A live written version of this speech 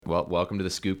Well, welcome to the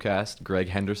Scoopcast, Greg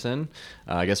Henderson.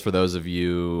 I guess for those of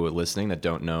you listening that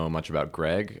don't know much about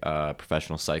Greg,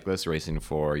 professional cyclist racing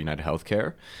for United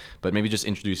Healthcare, but maybe just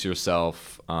introduce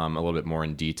yourself a little bit more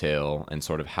in detail and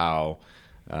sort of how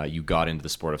you got into the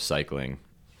sport of cycling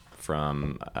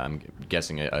from, I'm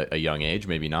guessing, a young age,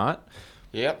 maybe not.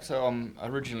 Yep, so I'm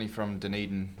originally from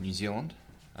Dunedin, New Zealand.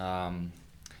 I'm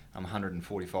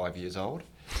 145 years old,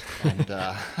 and,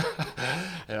 and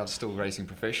I'm still racing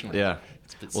professionally. Yeah.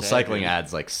 It's a bit Well, sad, cycling really.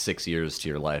 adds like 6 years to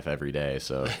your life every day,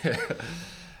 so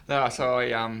No, so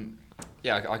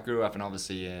I grew up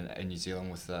obviously in New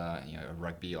Zealand with a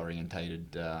rugby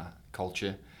orientated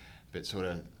culture, but sort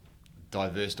of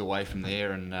diversed away from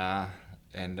there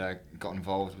and got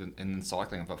involved in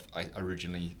cycling. I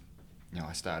originally,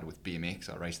 I started with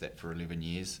BMX. I raced that for 11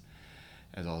 years.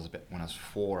 When I was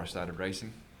 4, I started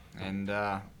racing, and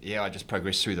I just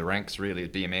progressed through the ranks really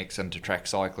at BMX into track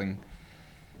cycling.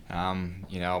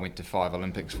 I went to 5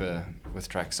 Olympics with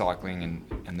track cycling,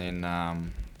 and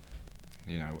then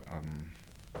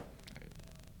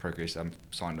progressed. I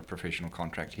signed a professional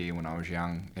contract here when I was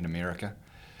young in America.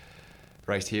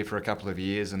 Raced here for a couple of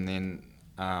years, and then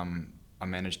I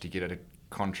managed to get a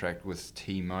contract with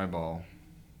T-Mobile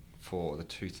for the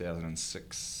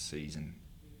 2006 season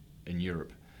in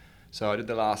Europe. So I did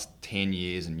the last 10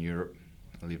 years in Europe,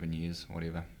 11 years,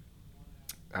 whatever.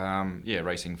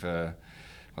 Racing for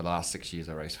the last 6 years.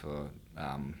 I raced for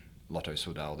Lotto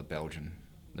Soudal, the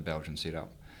Belgian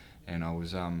setup, and I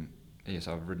was so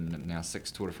I've ridden now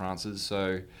 6 Tour de France's.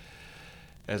 So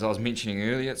as I was mentioning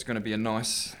earlier, it's going to be a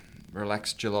nice,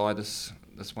 relaxed July. This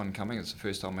one coming. It's the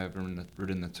first time I've ever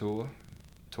ridden the Tour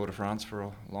de France for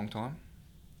a long time,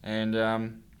 and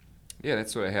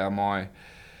that's sort of how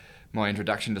my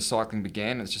introduction to cycling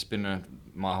began. It's just been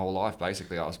my whole life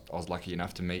basically. I was lucky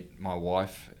enough to meet my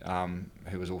wife,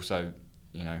 who was also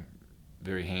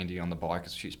very handy on the bike.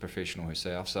 She's professional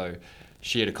herself, so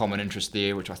she had a common interest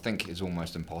there, which I think is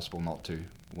almost impossible not to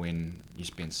when you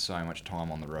spend so much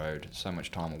time on the road, so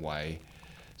much time away,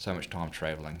 so much time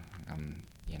travelling.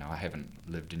 I haven't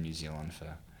lived in New Zealand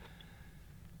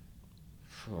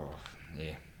for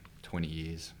 20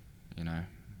 years.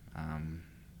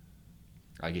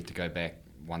 I get to go back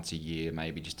once a year,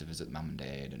 maybe just to visit mum and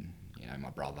dad and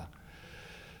my brother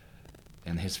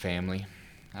and his family,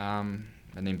 and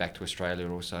then back to Australia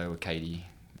also with Katie,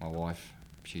 my wife.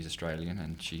 She's Australian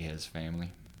and she has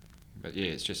family. But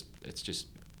yeah, it's just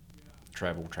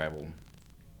travel,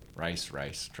 race,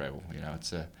 travel.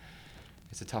 It's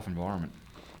a tough environment.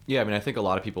 yeah. I mean, I think a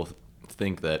lot of people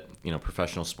think that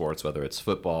professional sports, whether it's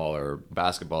football or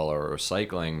basketball or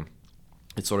cycling,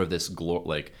 it's sort of this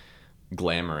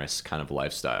glamorous kind of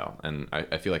lifestyle, and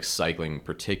I feel like cycling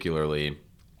particularly,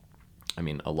 I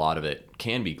mean, a lot of it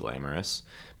can be glamorous,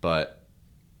 but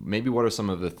maybe what are some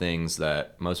of the things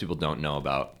that most people don't know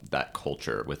about that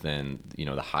culture within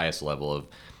the highest level of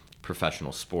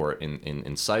professional sport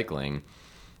in cycling,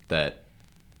 that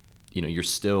you're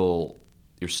still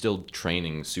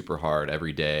training super hard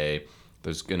every day.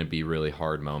 There's going to be really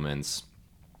hard moments,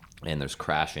 and there's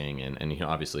crashing, and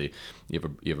obviously you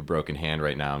have a broken hand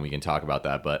right now, and we can talk about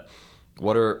that. But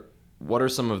what are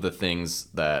some of the things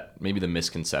that maybe the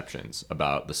misconceptions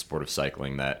about the sport of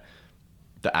cycling that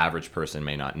the average person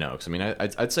may not know? Because I mean,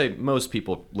 I'd say most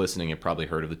people listening have probably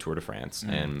heard of the Tour de France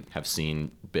and have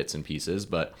seen bits and pieces,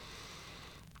 but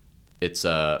it's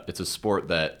a sport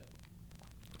that,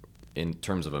 in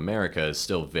terms of America, is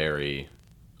still very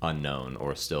unknown,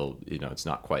 or still it's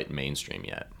not quite mainstream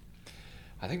yet.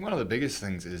 I think one of the biggest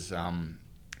things is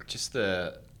just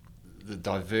the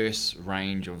diverse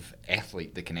range of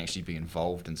athlete that can actually be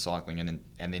involved in cycling, and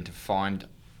then to find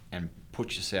and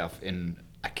put yourself in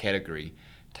a category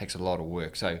takes a lot of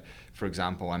work. So, for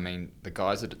example, I mean, the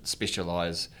guys that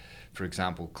specialise, for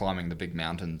example, climbing the big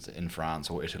mountains in France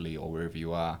or Italy or wherever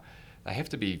you are, they have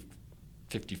to be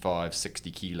 55,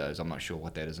 60 kilos, I'm not sure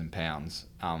what that is in pounds,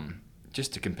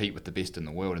 just to compete with the best in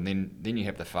the world. And then you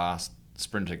have the fast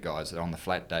sprinter guys that on the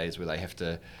flat days where they have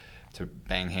to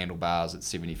bang handlebars at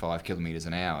 75 kilometres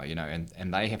an hour,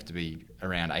 and they have to be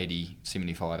around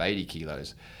 75, 80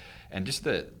 kilos. And just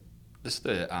the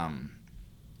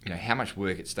how much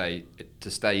work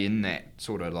to stay in that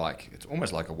sort of, like, it's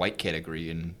almost like a weight category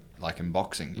in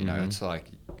boxing, It's like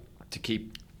to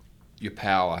keep your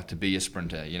power to be a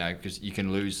sprinter, because you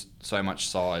can lose so much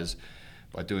size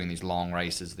by doing these long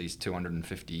races, these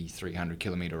 250, 300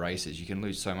 kilometre races. You can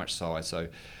lose so much size. So,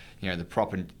 the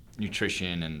proper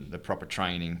nutrition and the proper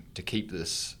training to keep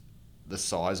this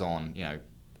size on,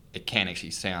 it can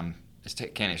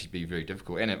actually be very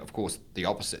difficult. And of course, the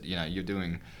opposite, you're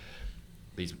doing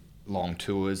these long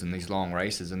tours and these long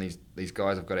races, and these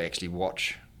guys have got to actually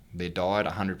watch their diet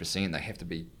 100%.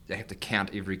 They have to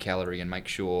count every calorie and make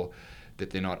sure that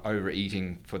they're not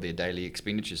overeating for their daily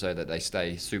expenditure, so that they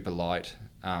stay super light,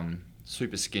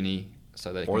 super skinny,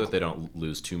 so they or that they don't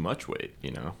lose too much weight,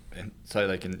 and so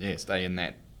they can stay in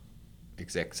that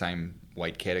exact same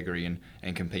weight category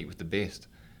and compete with the best.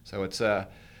 So it's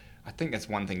I think that's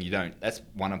one thing that's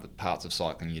one of the parts of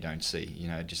cycling you don't see,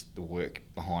 just the work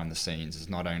behind the scenes is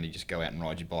not only just go out and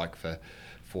ride your bike for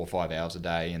 4 or 5 hours a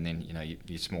day, and then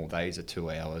your small days are 2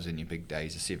 hours and your big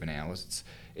days are 7 hours.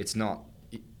 It's not,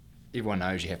 everyone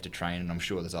knows you have to train, and I'm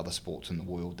sure there's other sports in the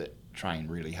world that train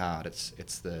really hard. It's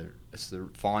the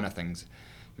finer things.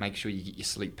 Make sure you get your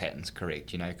sleep patterns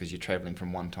correct, because you're traveling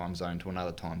from one time zone to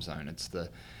another time zone. It's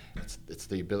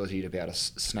the ability to be able to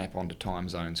snap onto time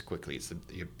zones quickly. It's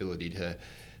the ability to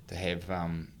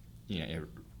have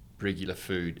regular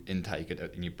food intake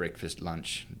in your breakfast,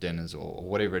 lunch, dinners, or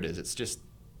whatever it is. It's just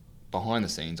behind the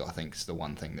scenes. I think is the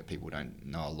one thing that people don't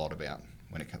know a lot about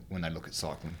when they look at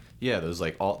cycling. Yeah, there's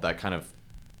like all that kind of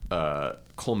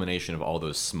culmination of all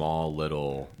those small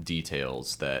little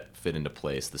details that fit into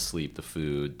place: the sleep, the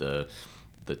food, the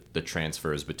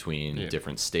transfers between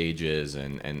different stages,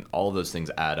 and all of those things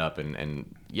add up,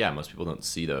 and most people don't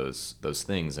see those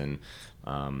things, and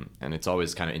it's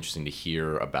always kind of interesting to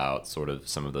hear about sort of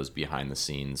some of those behind the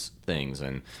scenes things.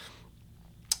 And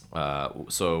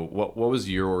so what was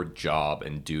your job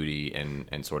and duty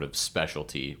and sort of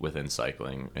specialty within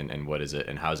cycling, and what is it,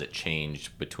 and how has it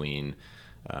changed between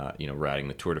riding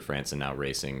the Tour de France and now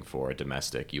racing for a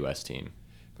domestic US team?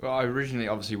 Well, originally,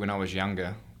 obviously, when I was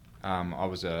younger, I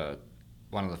was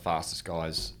one of the fastest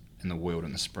guys in the world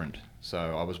in the sprint.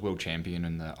 So I was world champion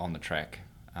on the track.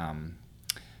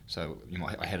 So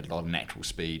I had a lot of natural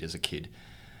speed as a kid,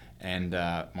 and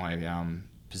my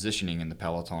positioning in the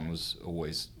peloton was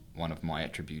always one of my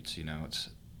attributes. It's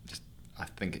just, I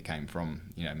think it came from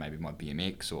maybe my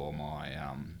BMX or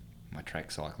my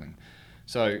track cycling.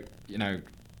 So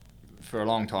for a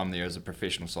long time there as a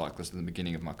professional cyclist, in the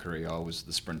beginning of my career, I was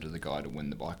the sprinter, the guy to win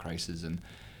the bike races, and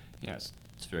it's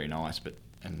very nice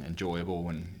and enjoyable,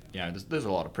 and there's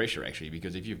a lot of pressure actually,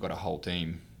 because if you've got a whole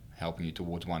team helping you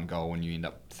towards one goal and you end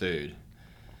up third,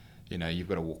 you've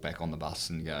got to walk back on the bus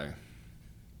and go,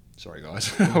 sorry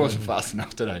guys, I wasn't fast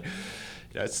enough today.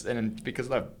 And because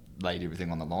they've laid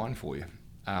everything on the line for you,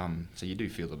 so you do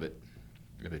feel a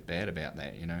bit bad about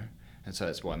that, and so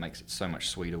that's why it makes it so much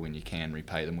sweeter when you can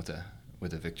repay them with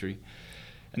a victory.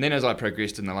 And then as I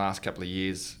progressed in the last couple of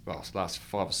years, last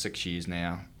 5 or 6 years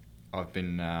now, I've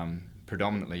been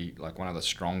predominantly like one of the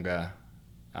stronger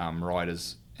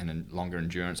riders and longer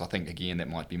endurance. I think again that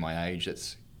might be my age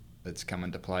that's come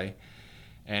into play.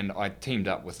 And I teamed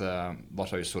up with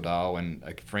Lotto Soudal and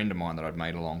a friend of mine that I'd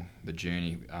made along the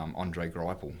journey, Andre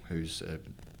Greipel, who's a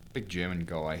big German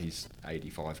guy. He's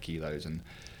 85 kilos and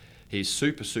he's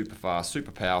super, super fast,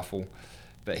 super powerful,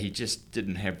 but he just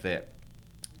didn't have that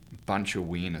bunch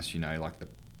awareness,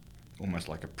 almost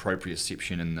like a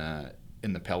proprioception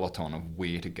in the peloton of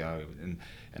where to go,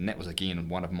 and that was again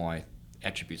one of my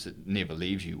attributes that never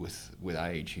leaves you with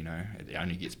age. It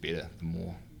only gets better the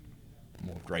more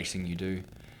racing you do.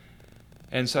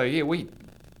 And so we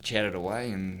chatted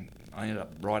away, and I ended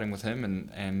up riding with him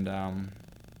and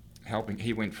helping.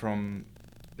 He went from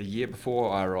the year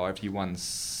before I arrived, he won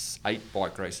 8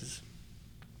 bike races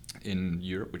in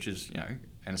Europe, which is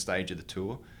and a stage of the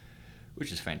Tour,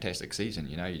 which is a fantastic season.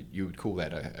 You would call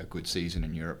that a good season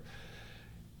in Europe.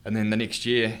 And then the next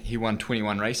year he won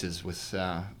 21 races with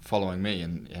following me,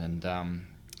 and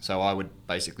so I would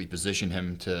basically position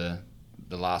him to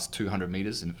the last 200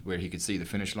 meters and where he could see the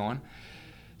finish line,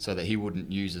 so that he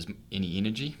wouldn't use any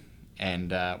energy, and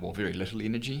very little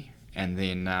energy. And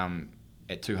then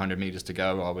at 200 meters to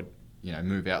go, I would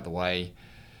move out the way,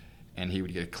 and he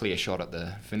would get a clear shot at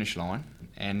the finish line.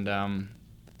 And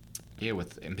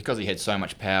and because he had so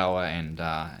much power, and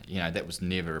that was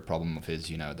never a problem of his.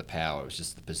 The power, it was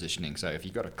just the positioning. So if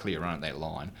you got a clear run at that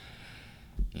line,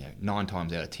 9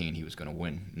 times out of 10 he was going to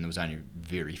win, and there was only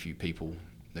very few people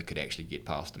that could actually get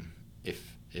past him,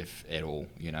 if at all.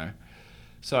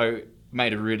 So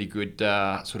made a really good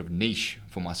sort of niche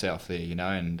for myself there,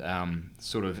 and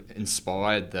sort of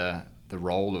inspired the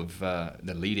role of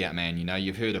the lead out man.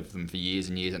 You've heard of them for years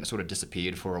and years, and it sort of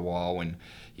disappeared for a while when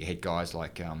you had guys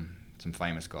like some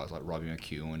famous guys like Robbie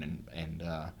McEwen and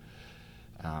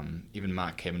even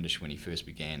Mark Cavendish, when he first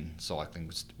began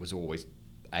cycling, was always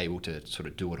able to sort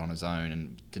of do it on his own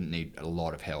and didn't need a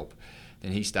lot of help.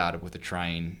 Then he started with a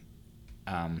train,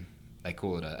 they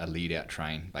call it a lead out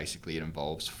train. Basically it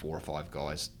involves 4 or 5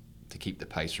 guys to keep the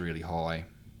pace really high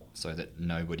so that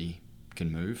nobody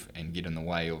can move and get in the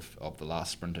way of the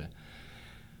last sprinter.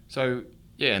 So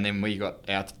yeah, and then we got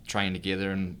out trained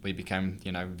together, and we became,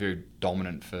 very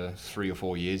dominant for 3 or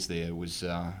 4 years there. It was,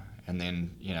 and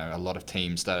then, a lot of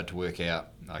teams started to work out,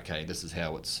 okay, this is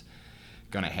how it's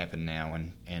going to happen now,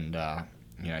 and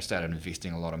started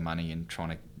investing a lot of money in trying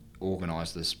to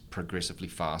organise this progressively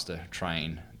faster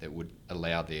train that would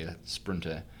allow their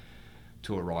sprinter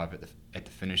to arrive at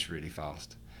the finish really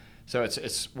fast. So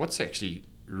it's what's actually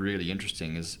really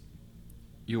interesting is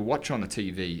you'll watch on the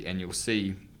TV and you'll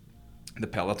see the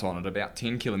peloton at about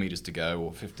 10 kilometres to go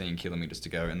or 15 kilometres to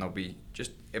go, and they'll be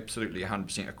just absolutely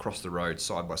 100% across the road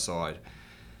side by side.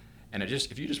 And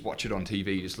if you just watch it on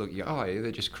TV, you just look, yeah,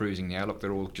 they're just cruising now. Look,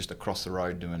 they're all just across the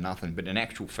road doing nothing. But in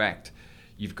actual fact,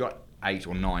 you've got 8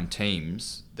 or 9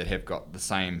 teams that have got the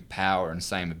same power and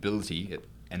same ability,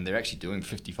 and they're actually doing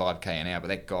 55k an hour. But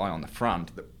that guy on the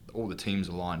front, all the teams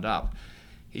are lined up,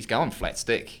 he's going flat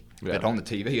stick. Yeah. But on the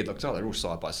TV, it looks, they're all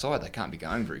side by side. They can't be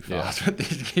going very fast. Yeah.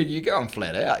 But you're going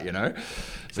flat out,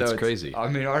 So it's crazy. I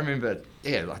mean, I remember,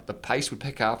 like the pace would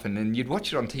pick up, and then you'd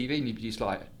watch it on TV, and you'd be just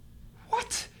like,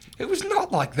 what? It was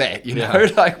not like that,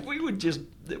 Like we would just,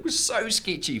 it was so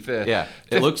sketchy for... Yeah,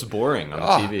 it looks boring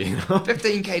on TV.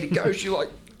 15k to go, so you're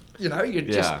like, you're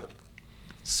just...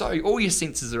 So all your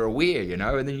senses are aware,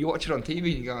 and then you watch it on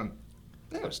TV and you're going,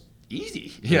 that was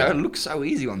easy. It looks so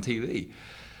easy on TV.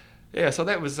 Yeah, so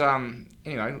that was,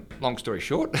 anyway, long story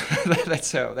short,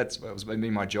 that was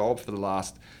been my job for the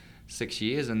last 6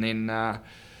 years, and then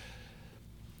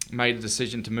made a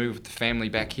decision to move with the family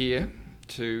back here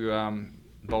to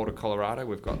Boulder, Colorado.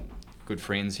 We've got good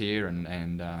friends here,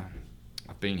 and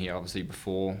I've been here obviously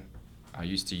before. I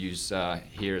used to use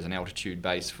here as an altitude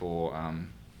base for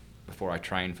before I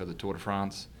trained for the Tour de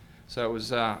France. So it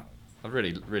was, I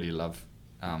really, really love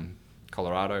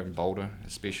Colorado and Boulder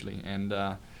especially, and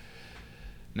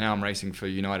now I'm racing for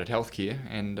United Healthcare,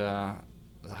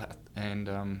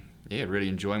 and really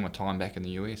enjoying my time back in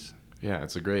the US. Yeah,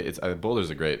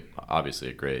 Boulder's obviously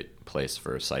a great place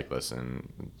for cyclists,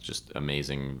 and just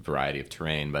amazing variety of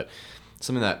terrain. But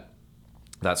something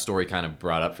that story kind of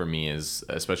brought up for me is,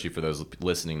 especially for those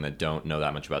listening that don't know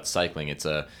that much about cycling, it's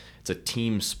a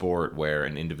team sport where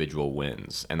an individual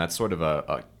wins, and that's sort of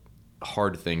a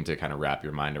hard thing to kind of wrap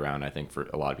your mind around, I think, for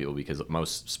a lot of people, because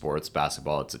most sports,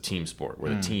 basketball, it's a team sport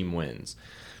where the team wins.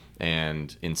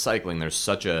 And in cycling, there's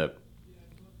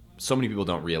so many people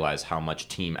don't realize how much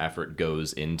team effort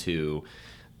goes into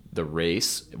the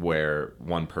race, where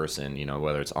one person,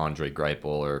 whether it's Andre Greipel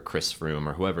or Chris Froome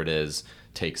or whoever it is,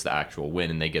 takes the actual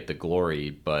win and they get the glory,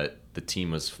 but the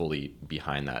team was fully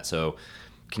behind that. So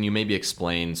can you maybe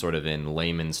explain sort of in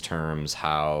layman's terms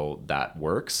how that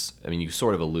works? I mean, you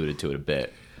sort of alluded to it a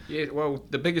bit. Yeah, well,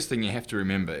 the biggest thing you have to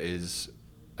remember is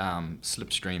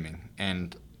slipstreaming.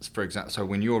 And for example, so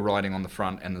when you're riding on the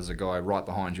front and there's a guy right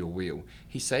behind your wheel,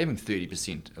 he's saving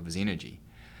 30% of his energy.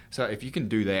 So if you can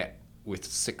do that with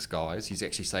 6 guys, he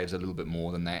actually saves a little bit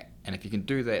more than that. And if you can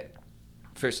do that,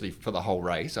 firstly, for the whole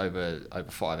race over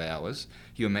 5 hours,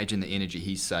 you imagine the energy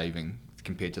he's saving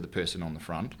compared to the person on the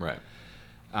front. Right.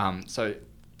 So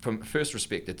from first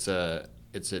respect, it's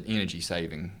an energy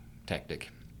saving tactic.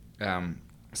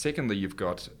 Secondly, you've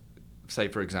got, say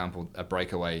for example, a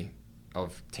breakaway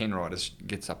of 10 riders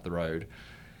gets up the road.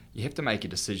 You have to make a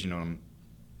decision on,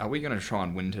 are we going to try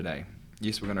and win today?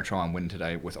 Yes, we're going to try and win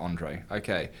today with Andre.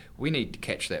 Okay, we need to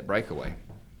catch that breakaway.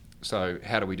 So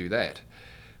how do we do that?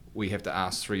 We have to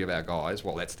ask 3 of our guys.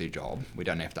 Well, that's their job. We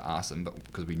don't have to ask them, but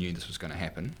because we knew this was going to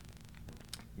happen.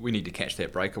 We need to catch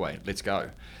that breakaway. Let's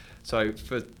go. So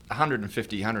for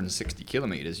 150, 160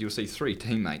 kilometres, you'll see 3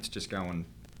 teammates just going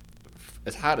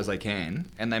as hard as they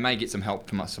can, and they may get some help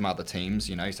from some other teams.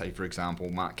 Say for example,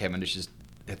 Mark Cavendish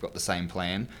have got the same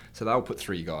plan, so they'll put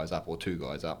 3 guys up or 2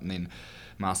 guys up, and then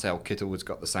Marcel Kittel has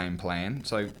got the same plan.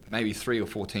 So maybe 3 or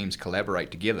 4 teams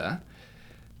collaborate together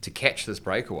to catch this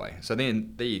breakaway. So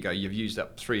then there you go. You've used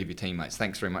up 3 of your teammates.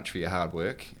 Thanks very much for your hard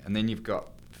work. And then you've got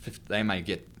they may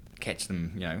catch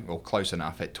them, or close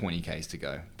enough at 20 k's to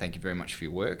go. Thank you very much for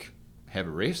your work. Have a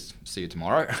rest. See you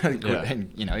tomorrow.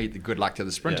 And good luck to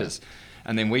the sprinters. Yeah.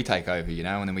 And then we take over,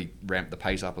 and then we ramp the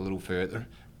pace up a little further,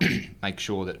 make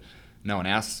sure that no one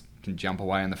else can jump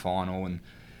away in the final,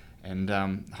 and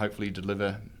hopefully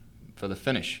deliver for the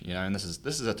finish. And this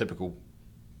is a typical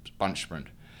bunch sprint.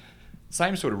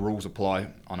 Same sort of rules apply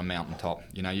on a mountaintop.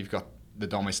 You've got the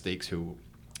domestiques who,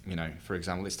 for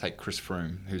example, let's take Chris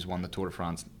Froome, who's won the Tour de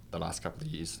France the last couple of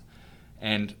years,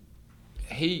 and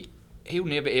he'll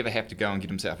never ever have to go and get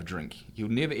himself a drink. He'll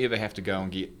never ever have to go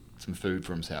and get some food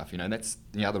for himself. That's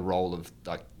the other role of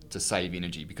like to save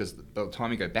energy, because by the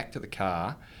time you go back to the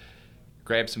car,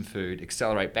 grab some food,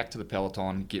 accelerate back to the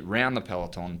peloton, get round the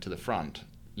peloton to the front,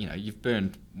 you've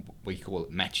burned, we call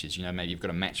it matches. Maybe you've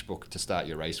got a matchbook to start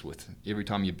your race with. Every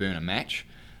time you burn a match,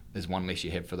 there's one less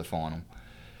you have for the final.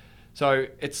 So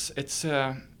it's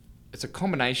a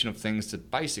combination of things to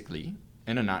basically,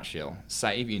 in a nutshell,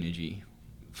 save energy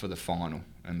for the final.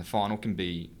 And the final can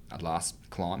be a last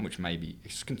climb, which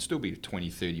can still be 20,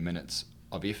 30 minutes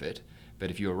of effort. But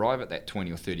if you arrive at that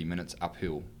 20 or 30 minutes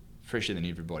uphill, fresher than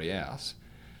everybody else,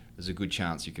 there's a good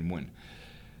chance you can win.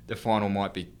 The final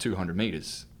might be 200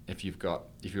 metres. If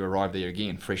you arrive there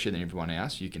again, fresher than everyone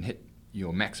else, you can hit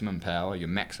your maximum power, your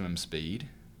maximum speed,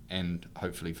 and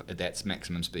hopefully that's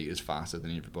maximum speed is faster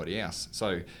than everybody else.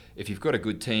 So if you've got a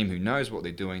good team who knows what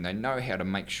they're doing, they know how to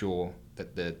make sure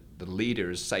that the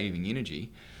leader is saving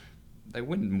energy, they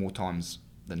win more times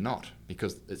than not,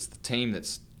 because it's the team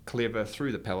that's clever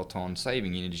through the peloton,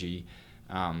 saving energy,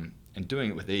 and doing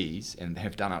it with ease, and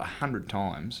have done it 100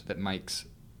 times, that makes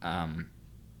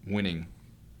winning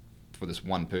for this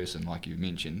one person, like you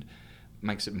mentioned,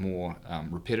 makes it more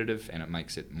repetitive, and it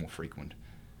makes it more frequent.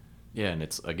 Yeah, and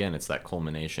it's that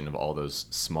culmination of all those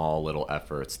small little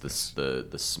efforts,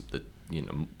 the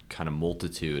kind of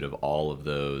multitude of all of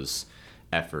those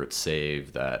efforts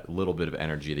save, that little bit of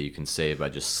energy that you can save by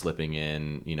just slipping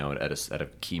in, at a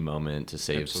key moment to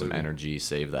save some energy,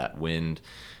 save that wind.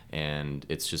 And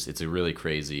it's a really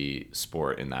crazy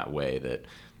sport in that way, that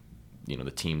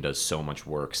the team does so much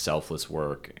work, selfless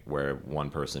work, where one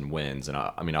person wins. And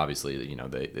I mean, obviously,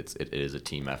 it is a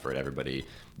team effort. Everybody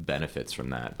benefits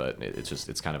from that, but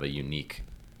it's kind of a unique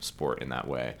sport in that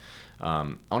way. I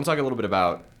want to talk a little bit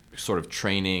about sort of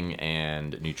training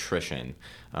and nutrition,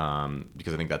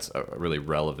 because I think that's really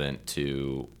relevant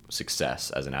to success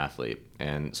as an athlete.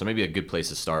 And so maybe a good place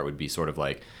to start would be sort of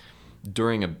like,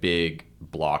 during a big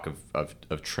block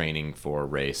of training for a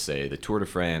race, say the Tour de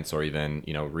France, or even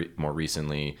more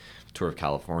recently the Tour of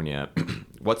California,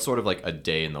 what's sort of like a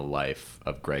day in the life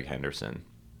of Greg Henderson?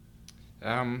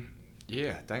 Day in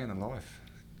the life.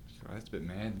 Sorry, that's a bit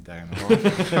mad. Day in the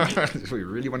life. Do we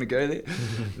really want to go there?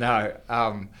 No.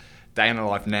 Day in the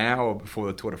life now or before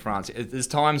the Tour de France. There's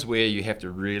times where you have to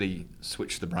really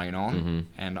switch the brain on, mm-hmm.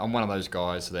 and I'm one of those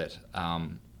guys that.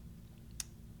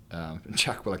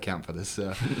 Chuck will account for this.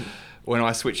 When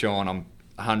I switch on, I'm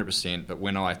 100%, but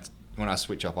when I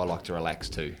switch off, I like to relax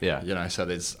too. Yeah. So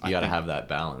there's... You got to have that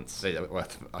balance.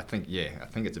 I think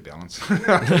it's a balance.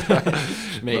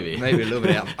 Maybe a little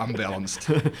bit unbalanced.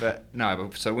 But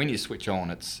so when you switch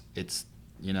on, it's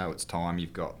time.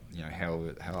 You've got,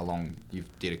 how long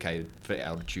you've dedicated for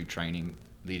altitude training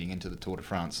leading into the Tour de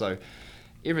France. So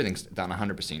everything's done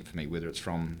 100% for me, whether it's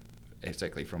from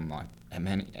my how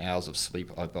many hours of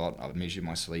sleep I got. I measure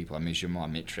my sleep, I measure my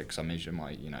metrics, I measure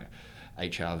my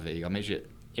HRV, I measure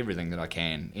everything that I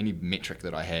can, any metric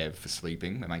that I have for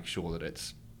sleeping, I make sure that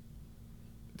it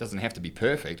doesn't have to be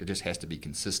perfect, it just has to be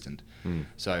consistent.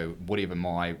 So whatever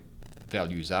my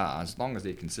values are, as long as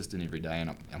they're consistent every day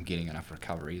and I'm getting enough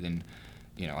recovery, then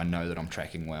I know that I'm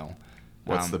tracking well.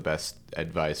 What's the best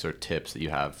advice or tips that you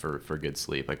have for good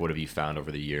sleep? Like, what have you found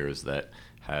over the years that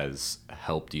has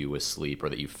helped you with sleep, or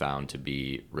that you found to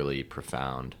be really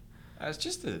profound? It's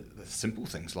just the simple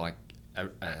things, like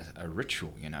a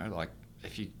ritual, like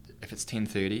if it's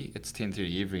 10:30, it's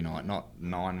 10:30 every night, not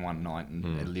 9 one night and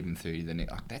 11:30 the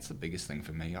next. That's the biggest thing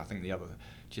for me. I think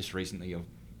just recently I've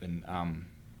been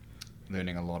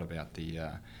learning a lot about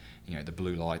the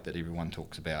blue light that everyone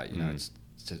talks about.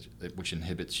 Which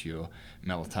inhibits your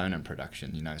melatonin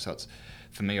production. So it's,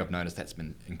 for me, I've noticed that's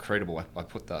been incredible. I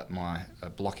put my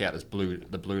block out as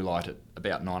the blue light at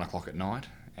about 9 o'clock at night,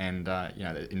 and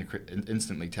it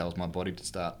instantly tells my body to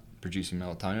start producing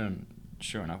melatonin. And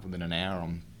sure enough, within an hour,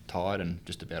 I'm tired and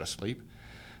just about asleep.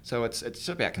 So it's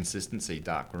about consistency.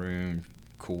 Dark room,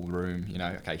 cool room.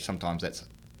 Okay, sometimes that's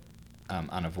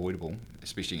unavoidable,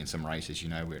 especially in some races.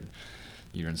 Where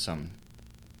you're in some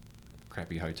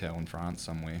crappy hotel in France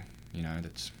somewhere,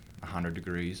 that's 100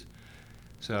 degrees.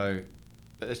 So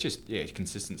it's just,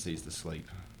 consistency is the sleep.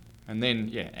 And then,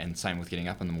 and same with getting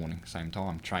up in the morning, same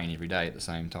time. Train every day at the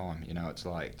same time. It's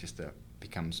like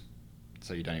becomes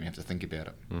so you don't even have to think about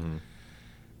it. Mm-hmm.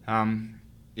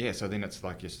 So then it's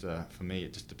like just, for me,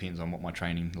 it just depends on what my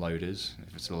training load is.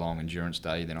 If it's a long endurance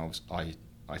day, then I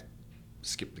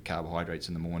skip the carbohydrates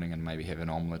in the morning and maybe have an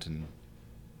omelette and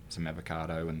some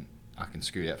avocado, and I can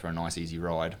scoot out for a nice easy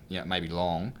ride. It may be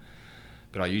long,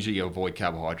 but I usually avoid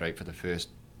carbohydrate for the first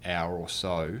hour or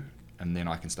so, and then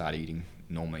I can start eating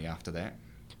normally after that.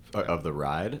 of the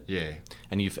ride. Yeah.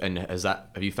 And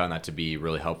have you found that to be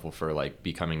really helpful for like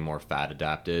becoming more fat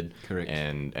adapted? Correct.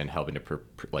 And helping to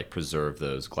preserve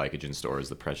those glycogen stores,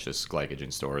 the precious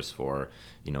glycogen stores for,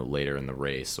 later in the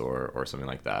race or something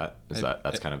like that.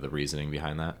 That's kind of the reasoning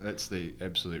behind that? That's the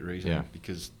absolute reason. Yeah.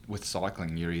 Because with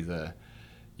cycling, you're either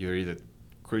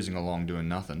cruising along doing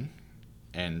nothing,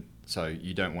 and so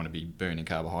you don't want to be burning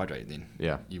carbohydrate then.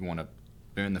 Yeah. You want to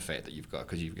burn the fat that you've got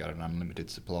because you've got an unlimited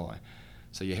supply.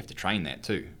 So you have to train that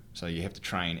too. So you have to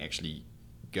train actually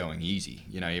going easy.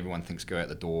 Everyone thinks go out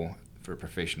the door for a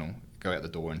professional, go out the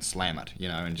door and slam it,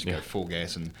 and just go full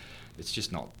gas, and it's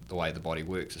just not the way the body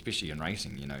works, especially in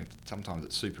racing. Sometimes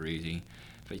it's super easy.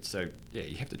 But so yeah,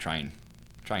 you have to train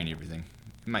everything.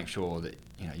 Make sure that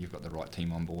you've got the right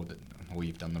team on board, or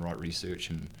you've done the right research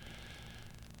and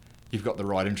you've got the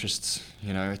right interests.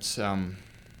 It's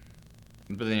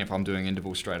but then if I'm doing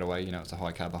intervals straight away, it's a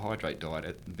high carbohydrate diet.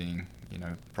 It being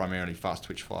primarily fast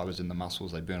twitch fibers in the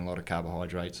muscles, they burn a lot of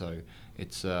carbohydrate. So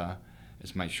it's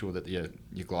make sure that your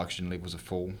glycogen levels are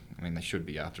full. I mean, they should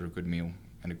be after a good meal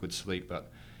and a good sleep, but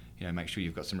make sure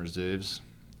you've got some reserves.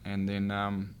 And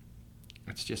then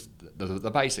it's just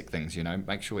the basic things.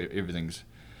 Make sure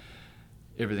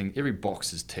every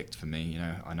box is ticked for me.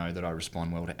 I know that I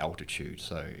respond well to altitude,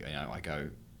 so I go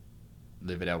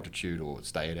live at altitude or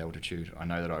stay at altitude. I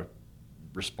know that I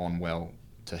respond well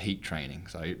to heat training,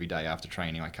 so every day after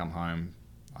training I come home,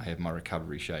 I have my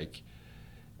recovery shake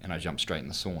and I jump straight in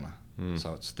the sauna.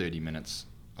 So it's 30 minutes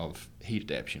of heat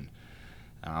adaptation.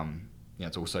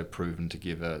 It's also proven to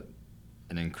give an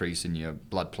increase in your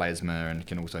blood plasma, and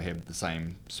can also have the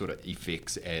same sort of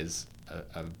effects as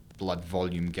a blood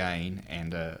volume gain,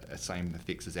 and same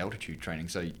effects as altitude training.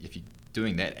 So if you're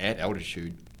doing that at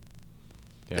altitude,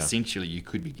 essentially you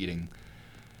could be getting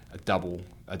a double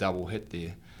hit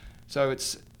there. So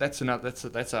that's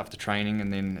after training,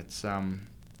 and then it's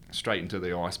straight into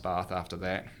the ice bath after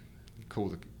that. Cool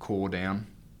the core down,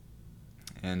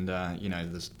 and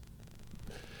I've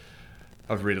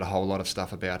read a whole lot of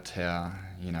stuff about how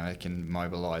it can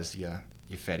mobilise your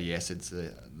fatty acids,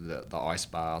 the ice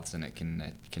baths, and it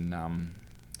can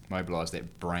mobilise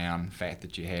that brown fat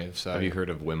that you have. So have you heard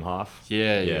of Wim Hof?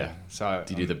 Yeah. So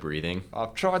do you do the breathing?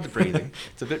 I've tried the breathing.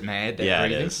 It's a bit mad. That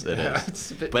breathing. It is.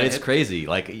 It's a bit but mad. It's crazy.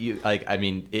 I've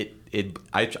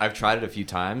tried it a a few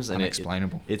times, and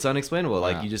unexplainable. It's unexplainable. Wow.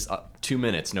 Like you just 2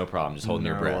 minutes, no problem, just holding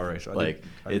your breath. Worries.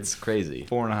 It's crazy.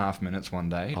 4.5 minutes one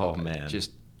day. Oh man.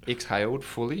 Just exhaled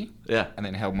fully. Yeah. And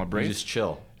then held my breath. You just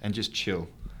chill.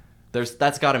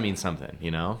 That's got to mean something,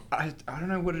 I don't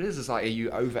know what it is. It's like, are you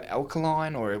over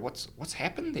alkaline, or what's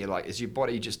happened there? Like, is your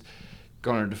body just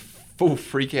gone into full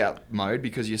freak out mode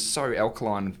because you're so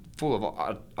alkaline and full of?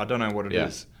 I don't know what it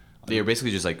is. You're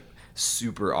basically just like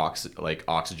super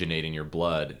oxygenating your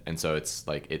blood, and so it's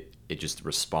like it just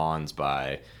responds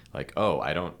by like, oh,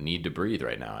 I don't need to breathe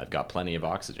right now. I've got plenty of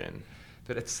oxygen.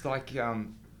 But it's like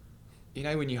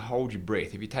when you hold your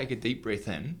breath, if you take a deep breath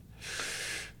in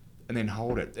and then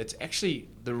hold it, it's actually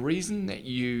the reason that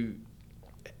you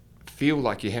feel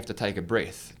like you have to take a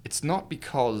breath. It's not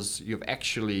because you've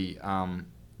actually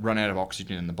run out of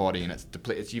oxygen in the body and it's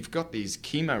depleted. You've got these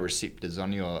chemoreceptors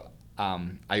on your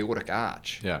aortic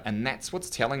arch, and that's what's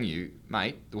telling you,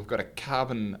 mate, we've got a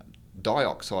carbon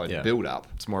dioxide build-up.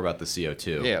 It's more about the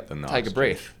CO2 than the take oxygen. A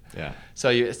breath. Yeah. So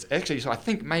I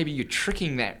think maybe you're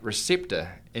tricking that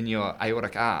receptor in your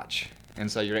aortic arch, and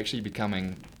so you're actually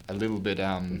becoming a little bit.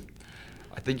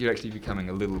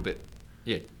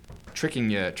 Tricking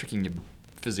your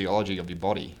physiology of your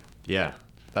body. Yeah,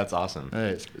 that's awesome.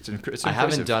 It's impressive. I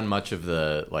haven't done much of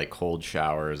the cold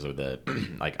showers or the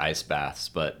ice baths,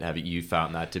 but have you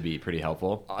found that to be pretty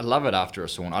helpful? I love it after a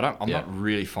sauna. I'm not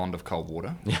really fond of cold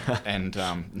water, and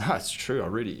no, it's true. I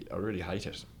really hate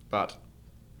it. But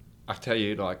I tell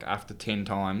you, after 10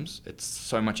 times, it's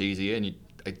so much easier, and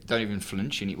I don't even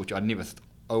flinch, which I never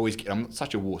always get. I'm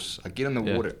such a wuss. I get in the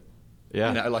water.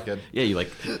 Yeah. You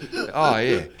oh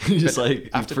yeah. You just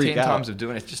after freak 10 out. times of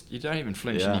doing it, just you don't even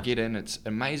flinch and you get in. It's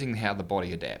amazing how the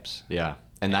body adapts. Yeah.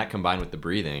 And that combined with the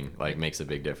breathing makes a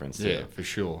big difference too. Yeah, for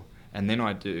sure. And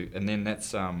then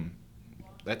that's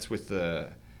with the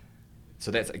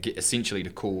that's essentially to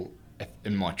cool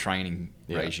in my training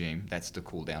regime. That's to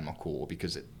cool down my core,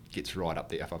 because it gets right up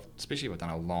there. Especially if I've done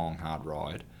a long hard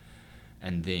ride,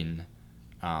 and then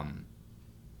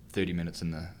 30 minutes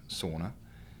in the sauna.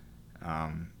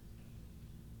 I'm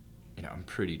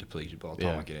pretty depleted by the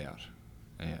time I get out.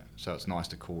 Yeah, so it's nice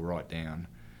to cool right down,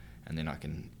 and then I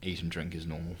can eat and drink as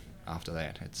normal after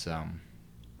that. It's a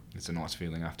nice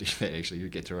feeling after that. Actually, you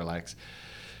get to relax,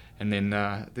 and then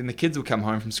the kids will come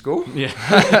home from school. Yeah.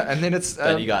 And then it's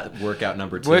Then you got workout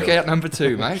number 2. workout number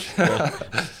 2, mate.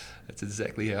 That's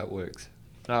exactly how it works.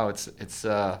 No, it's.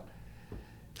 How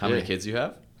many kids do you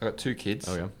have? I've got 2 kids.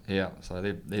 Oh, yeah. Yeah, so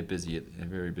they're busy. They're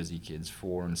very busy kids,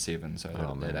 4 and 7. So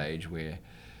that age where,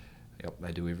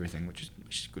 they do everything, which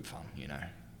is good fun. You know,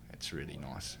 it's really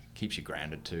nice. Keeps you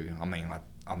grounded too. I mean,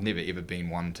 I've never ever been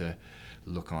one to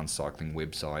look on cycling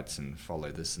websites and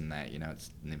follow this and that. You know, it's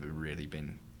never really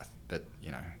been. But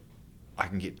you know, I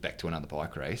can get back to another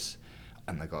bike race,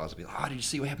 and the guys will be like, "Oh, did you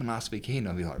see what happened last weekend?"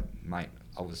 I'll be like, "Mate,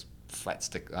 I was flat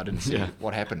stick. I didn't see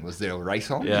what happened. Was there a race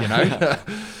on?" Yeah. You know.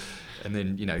 And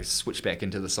then, you know, switch back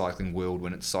into the cycling world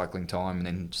when it's cycling time, and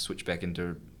then switch back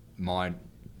into my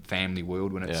family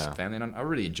world when it's family. And I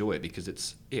really enjoy it because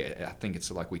it's, I think it's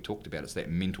like we talked about, it's that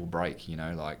mental break, you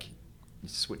know, like you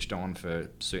switched on for a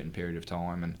certain period of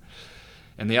time.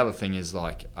 And the other thing is,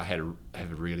 like, I have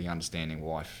a really understanding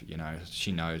wife, you know,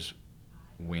 she knows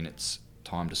when it's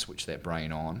time to switch that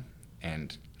brain on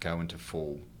and go into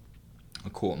full, I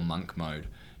call it monk mode,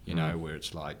 you know, where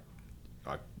it's like,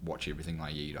 I watch everything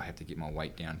I eat. I have to get my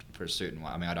weight down for a certain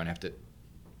way. I mean, I don't have to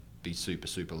be super,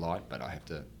 super light, but I have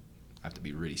to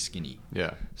be really skinny.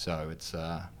 Yeah. So it's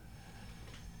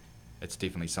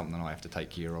definitely something I have to take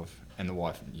care of. And the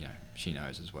wife, you know, she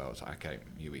knows as well. It's like, okay,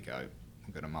 here we go.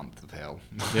 We've got a month of hell.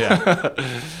 Yeah.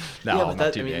 No, but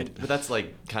not too bad. But that's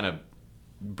like kind of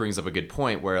brings up a good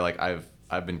point where like I've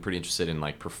been pretty interested in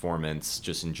like performance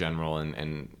just in general,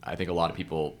 and I think a lot of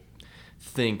people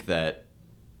think that,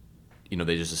 you know,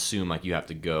 they just assume like you have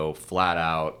to go flat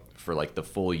out for like the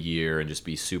full year and just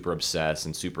be super obsessed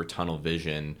and super tunnel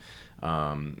vision,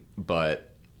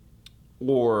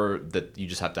 or that you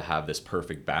just have to have this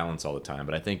perfect balance all the time.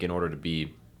 But I think in order to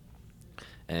be,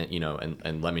 and you know,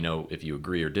 and let me know if you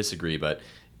agree or disagree, but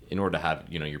in order to have,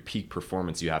 you know, your peak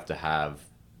performance, you have to have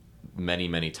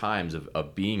many times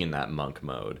of being in that monk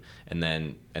mode, and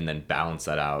then balance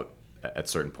that out at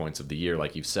certain points of the year,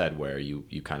 like you've said, where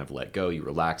you kind of let go, you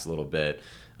relax a little bit,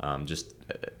 just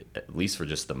at least for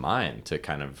just the mind to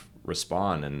kind of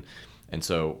respond. And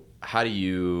so how do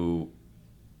you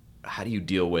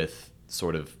deal with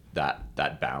sort of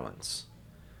that balance?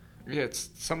 Yeah, it's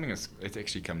something it's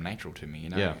actually come natural to me, you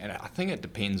know. Yeah. And I think it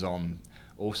depends on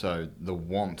also the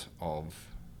want of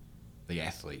the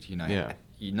athlete, you know. Yeah.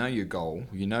 You know your goal,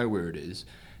 you know where it is.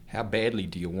 How badly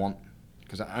do you want?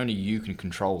 Because only you can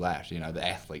control that. You know, the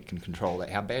athlete can control that.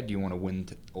 How bad do you want to win,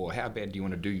 or how bad do you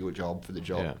want to do your job for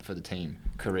the for the team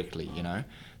correctly? You know,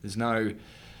 there's no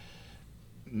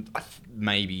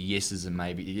maybe yeses and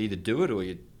maybe. You either do it or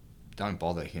you don't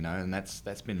bother. You know, and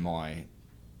that's been my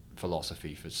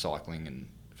philosophy for cycling and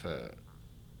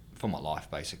for my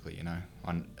life basically. You know,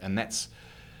 and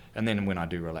then when I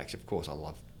do relax, of course I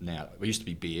love now. It used to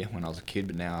be beer when I was a kid,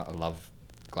 but now I love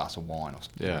a glass of wine or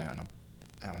something. Yeah. You know,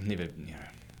 and I've never, you know,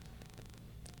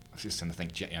 I was just going to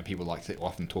think, you know, people like to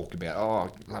often talk about, oh,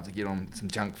 I'd love to get on some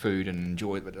junk food and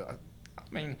enjoy it, but I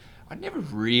mean, I never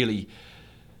really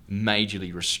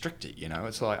majorly restrict it, you know.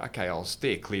 It's like, okay, I'll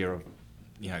steer clear of,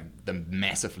 you know, the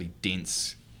massively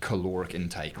dense caloric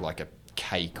intake like a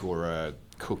cake or a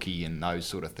cookie and those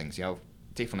sort of things, you know.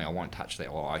 Definitely I won't touch that,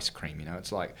 or ice cream, you know.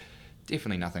 It's like,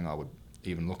 definitely nothing I would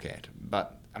even look at.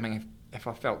 But, I mean, if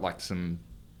I felt like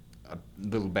a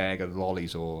little bag of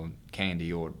lollies or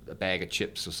candy or a bag of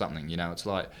chips or something, you know, it's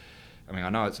like, I mean, I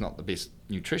know it's not the best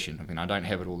nutrition. I mean, I don't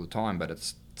have it all the time, but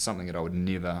it's something that I would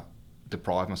never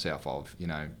deprive myself of, you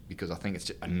know, because I think it's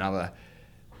just another,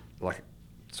 like,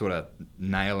 sort of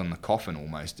nail in the coffin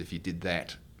almost if you did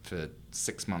that for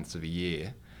 6 months of a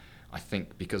year. I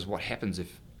think because what happens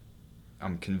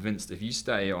I'm convinced if you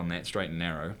stay on that straight and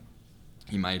narrow,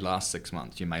 you may last 6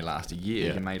 months, you may last a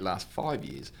year, you may last 5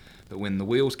 years. But when the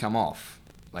wheels come off,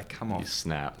 they come off. You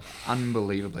snap.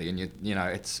 Unbelievably. And, you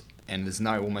know, and there's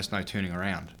almost no turning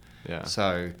around. Yeah.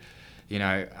 So, you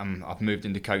know, I've moved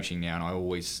into coaching now, and I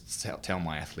always tell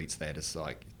my athletes that it's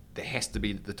like, there has to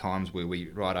be the times where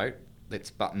let's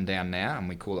button down now, and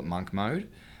we call it monk mode,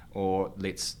 or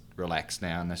let's relax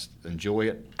now and just enjoy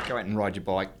it. Go out and ride your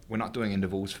bike. We're not doing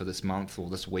intervals for this month or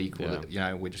this week, or you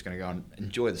know, we're just going to go and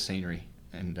enjoy the scenery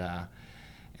and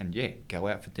yeah, go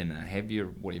out for dinner, have your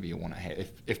whatever you want to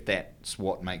have, if that's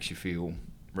what makes you feel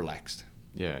relaxed.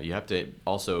 Yeah, you have to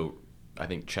also, I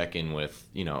think, check in with,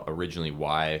 you know, originally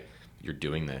why you're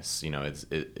doing this. You know,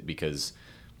 because,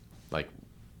 like,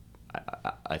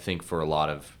 I think for a lot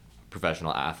of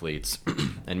professional athletes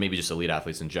and maybe just elite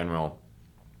athletes in general,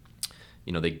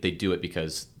 you know, they do it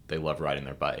because they love riding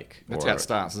their bike. That's how it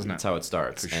starts, isn't it? That's how it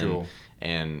starts. For sure.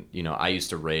 And, you know, I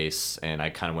used to race, and I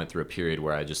kind of went through a period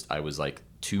where I was like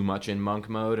too much in monk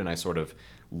mode, and I sort of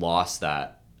lost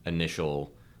that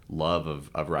initial love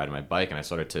of riding my bike, and I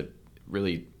started to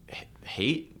really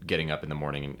hate getting up in the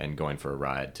morning and going for a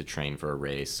ride to train for a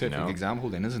race. Perfect example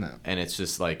then, isn't it? And it's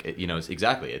just like,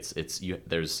 exactly. It's you.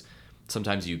 There's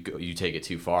sometimes you take it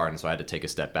too far, and so I had to take a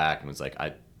step back and was like,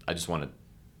 I just want to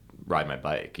ride my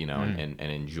bike, and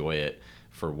enjoy it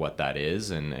for what that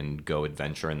is, and go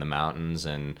adventure in the mountains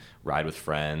and ride with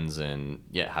friends, and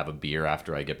have a beer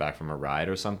after I get back from a ride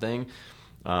or something.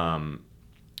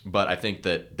 But I think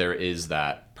that there is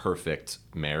that perfect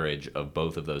marriage of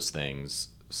both of those things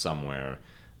somewhere,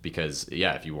 because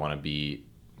if you want to be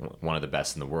one of the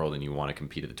best in the world and you want to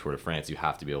compete at the Tour de France, you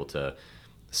have to be able to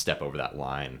step over that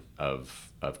line of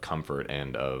comfort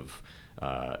and of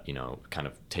kind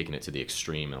of taking it to the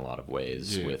extreme in a lot of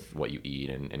ways with what you eat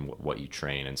and what you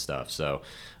train and stuff. So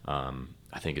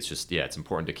I think it's just, it's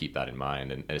important to keep that in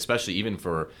mind, and especially even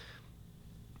for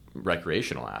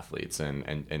recreational athletes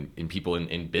and people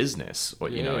in business.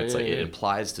 It's like it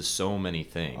applies to so many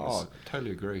things. Oh,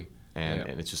 totally agree.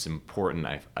 And it's just important,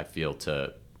 I feel,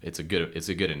 it's a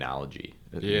good analogy.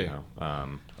 I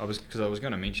was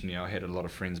going to mention, I had a lot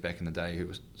of friends back in the day who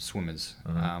were swimmers,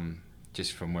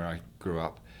 just from where I grew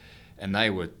up, and they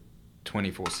were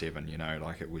 24/7.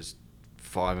 Like it was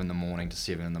 5 in the morning to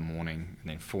 7 in the morning, and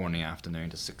then 4 in the afternoon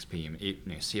to 6 p.m.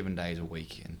 7 days a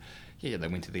week, and they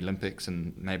went to the Olympics,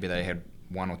 and maybe they had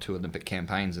 1 or 2 Olympic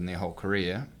campaigns in their whole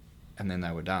career, and then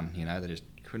they were done. They just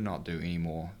could not do any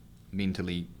more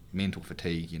mental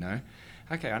fatigue.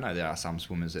 Okay, I know there are some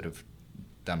swimmers that have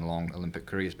done long Olympic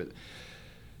careers, but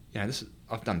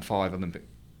I've done 5 Olympic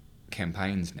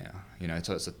campaigns now.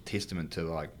 So it's a testament to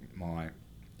like my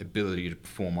ability to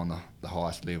perform on the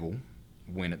highest level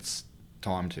when it's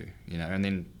time to. And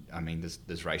then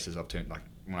there's races I've turned, like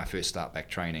when I first start back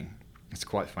training. It's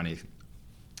quite funny.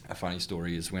 A funny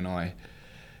story is when I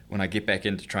get back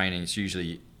into training, it's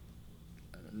usually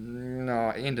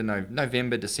end of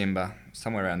November, December,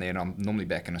 somewhere around there, and I'm normally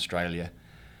back in Australia,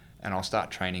 and I'll start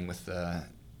training with the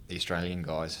Australian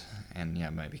guys and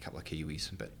maybe a couple of Kiwis,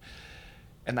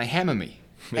 and they hammer me,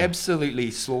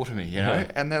 absolutely slaughter me,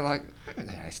 and they're like,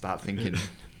 I start thinking,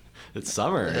 it's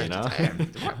summer,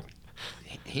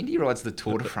 Hendy rides the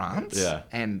Tour de France,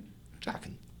 and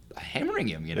fucking hammering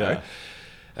him,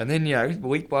 and then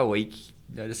week by week,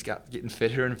 just getting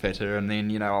fitter and fitter, and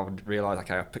then I would realise,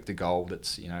 okay, I picked a goal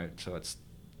that's so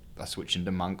I switch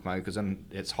into monk mode because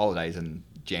it's holidays in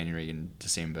January and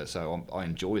December, so I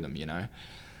enjoy them,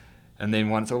 and then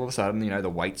once all of a sudden the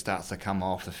weight starts to come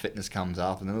off, the fitness comes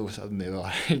up, and then all of a sudden they're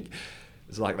like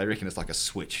it's like they reckon it's like a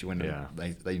switch when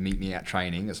they meet me out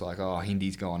training. It's like, oh,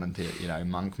 Hendy's gone into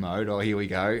monk mode, oh, here we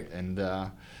go, and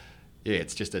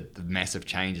it's just a massive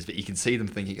changes, but you can see them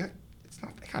thinking, it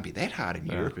can't be that hard in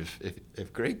Europe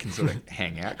if Greg can sort of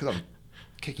hang out, because I'm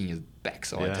kicking his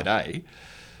backside today.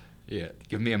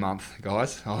 Give me a month,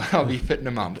 guys. I'll be fit in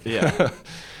a month.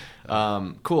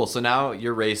 Cool. So now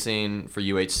you're racing for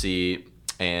UHC,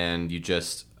 and you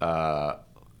just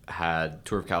had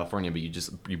Tour of California, but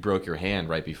you broke your hand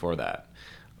right before that.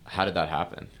 How did that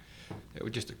happen? It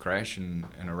was just a crash in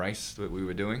a race that we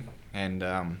were doing, and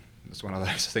it's one of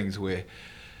those things where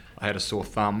I had a sore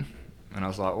thumb, and I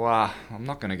was like, well, I'm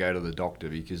not going to go to the doctor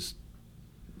because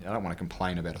I don't want to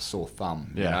complain about a sore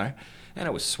thumb, you know? And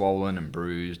it was swollen and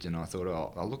bruised, and I thought,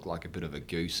 oh, I look like a bit of a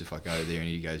goose if I go there. And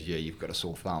he goes, yeah, you've got a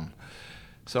sore thumb.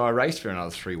 So I raced for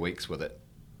another 3 weeks with it,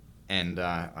 and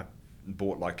I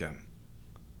bought like a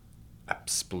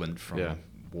splint from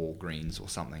Walgreens or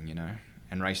something,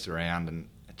 and raced around, and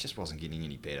it just wasn't getting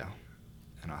any better.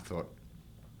 And I thought,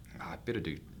 I'd better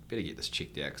get this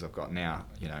checked out, because I've got now,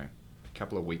 a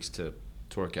couple of weeks to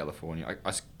Tour of California.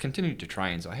 I continued to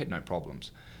train, so I had no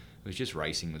problems. It was just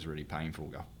racing was really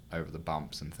painful over the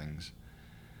bumps and things.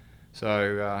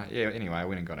 So, anyway, I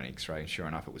went and got an x-ray, and sure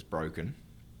enough, it was broken.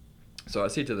 So I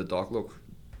said to the doc, look,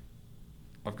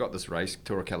 I've got this race,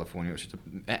 Tour of California, which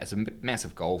is a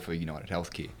massive goal for United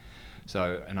Healthcare.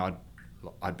 So, and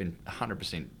I'd been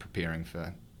 100% preparing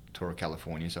for Tour of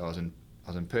California, so I was in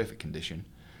perfect condition.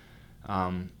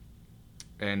 So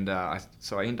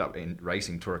I ended up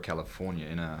racing Tour of California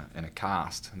in a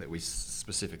cast that we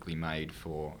specifically made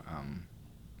for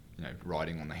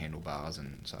riding on the handlebars,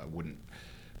 and so it wouldn't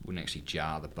actually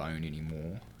jar the bone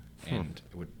anymore, and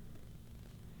it would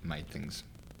made things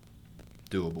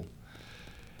doable.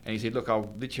 And he said, look,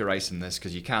 I'll let you race in this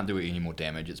because you can't do any more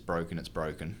damage. It's broken. It's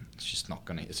just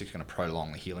gonna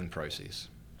prolong the healing process.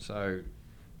 So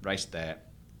raced that.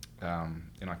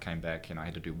 Then I came back and I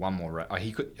had to do one more race.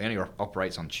 He only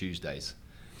operates on Tuesdays,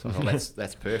 So I thought,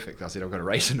 that's perfect. I said, I've got a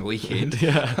race in the weekend.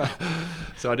 Yeah.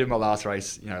 So I did my last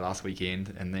race, last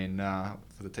weekend, and then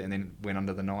and then went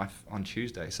under the knife on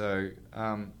Tuesday. So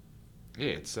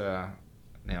it's now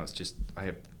it's just I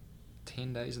have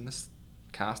 10 days in this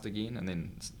cast again, and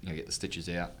then get the stitches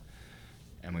out,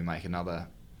 and we make another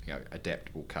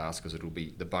adaptable cast, because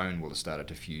the bone will have started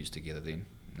to fuse together then,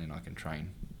 and then I can train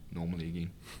normally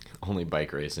again. Only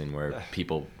bike racing where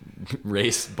people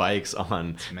race bikes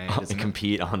on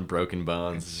compete on broken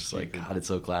bones. It's just like, God, it's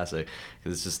so classic.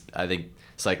 Because it's just, I think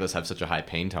cyclists have such a high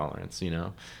pain tolerance, I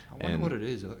wonder what it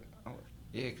is.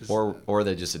 Yeah, or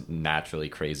they're just naturally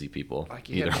crazy people.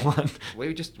 Either one.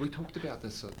 one. We talked about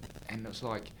this, and it's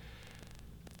like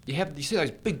you see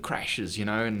those big crashes,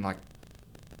 and like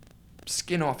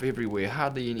skin off everywhere,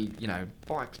 hardly any,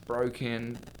 bikes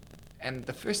broken. And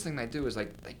the first thing they do is they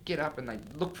get up and they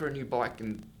look for a new bike,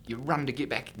 and you run to get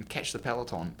back and catch the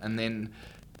peloton, and then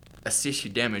assess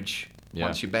your damage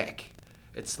once you're back.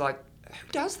 It's like, who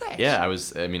does that? Yeah, I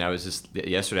was just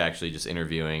yesterday actually just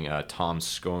interviewing Tom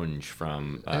Sconge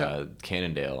from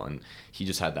Cannondale, and he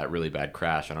just had that really bad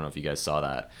crash. I don't know if you guys saw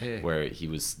that, where he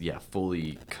was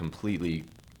fully, completely,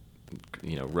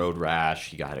 road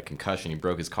rash. He had a concussion. He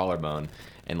broke his collarbone,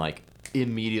 and like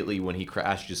immediately when he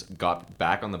crashed, just got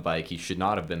back on the bike. He should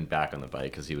not have been back on the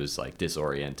bike because he was like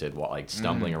disoriented while like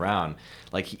stumbling around.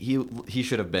 Like he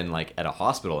should have been like at a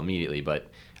hospital immediately, but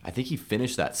I think he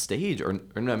finished that stage, or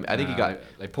no, I think he got.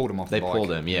 They pulled him off. They the bike.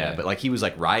 pulled him, yeah. But like he was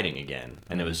like riding again,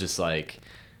 and it was just like,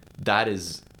 that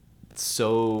is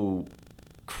so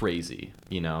crazy,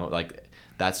 Like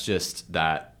that's just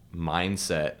that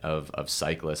mindset of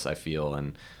cyclists, I feel,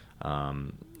 and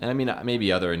I mean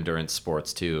maybe other endurance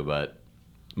sports too, but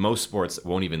most sports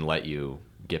won't even let you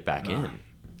get back in.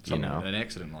 An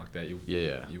accident like that,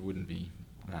 you wouldn't be.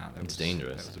 It's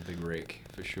dangerous. That was a big wreck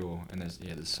for sure, and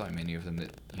there's so many of them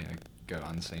that go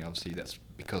unseen. Obviously, that's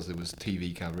because there was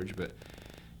TV coverage, but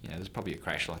there's probably a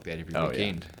crash like that every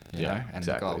weekend. Yeah, and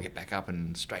exactly. the guy will get back up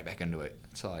and straight back into it.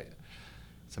 It's like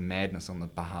it's a madness on the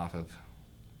behalf of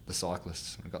the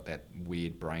cyclists. We've got that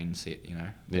weird brain set,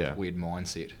 weird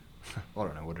mindset. I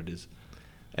don't know what it is.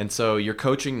 And so you're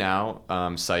coaching now,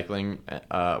 cycling.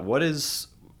 What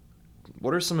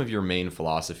are some of your main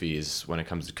philosophies when it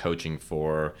comes to coaching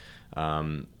for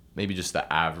maybe just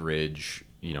the average,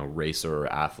 racer or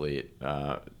athlete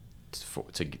to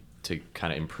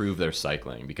kind of improve their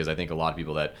cycling? Because I think a lot of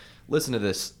people that listen to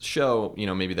this show,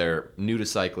 maybe they're new to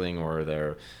cycling, or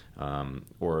they're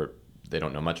or they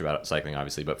don't know much about cycling,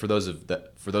 obviously. But for those of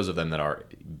them that are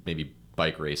maybe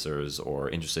bike racers or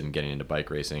interested in getting into bike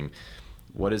racing,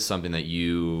 what is something that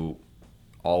you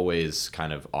always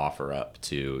kind of offer up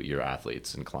to your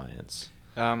athletes and clients?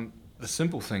 The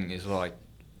simple thing is like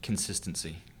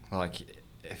consistency. Like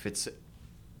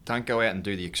don't go out and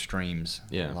do the extremes.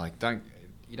 Yeah. Like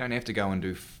you don't have to go and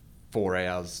do 4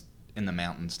 hours in the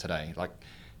mountains today. Like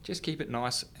just keep it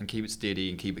nice and keep it steady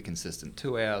and keep it consistent.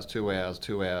 2 hours, 2 hours,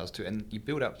 2 hours, and you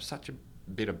build up such a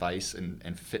better base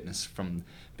and fitness from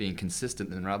being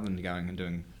consistent, than rather than going and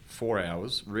doing 4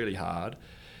 hours really hard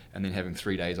and then having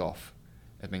 3 days off.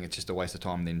 I think it's just a waste of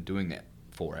time then doing that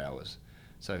 4 hours.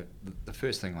 So the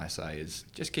first thing I say is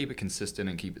just keep it consistent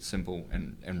and keep it simple,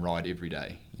 and ride every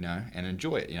day, and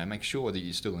enjoy it. Make sure that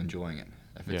you're still enjoying it.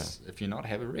 If you're not,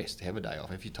 have a rest, have a day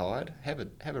off. If you're tired, have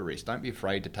a rest. Don't be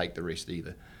afraid to take the rest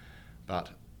either. But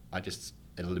I just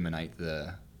eliminate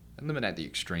the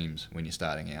extremes when you're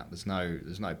starting out. There's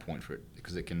no point for it,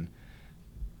 because it can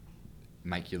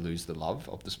make you lose the love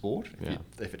of the sport.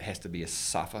 If it has to be a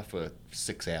suffer for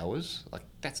 6 hours, like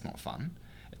that's not fun.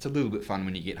 It's a little bit fun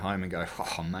when you get home and go,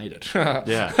 oh, I made it.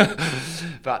 Yeah.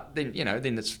 But then,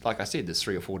 then it's like I said, there's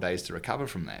 3 or 4 days to recover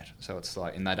from that. So it's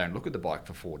like, and they don't look at the bike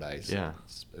for 4 days. Yeah.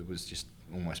 It was just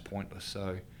almost pointless.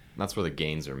 So that's where the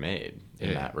gains are made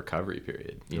in that recovery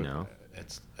period,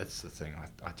 That's the thing.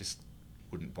 I just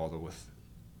wouldn't bother with.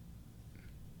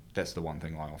 That's the one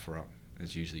thing I offer up,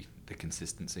 is usually the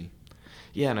consistency.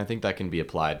 Yeah, and I think that can be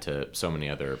applied to so many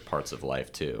other parts of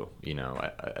life too.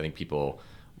 I think people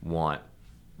want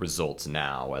results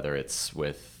now, whether it's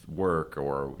with work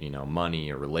or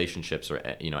money or relationships or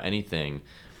anything.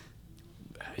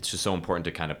 It's just so important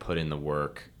to kind of put in the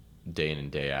work day in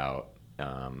and day out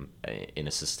in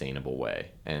a sustainable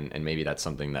way, and maybe that's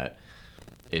something that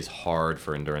is hard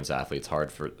for endurance athletes,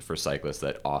 hard for cyclists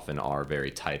that often are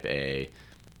very type A,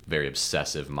 very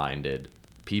obsessive minded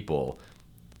people,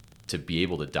 to be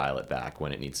able to dial it back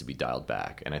when it needs to be dialed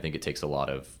back. And I think it takes a lot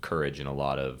of courage and a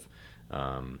lot of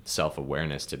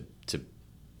self-awareness to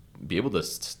be able to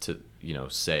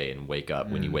say and wake up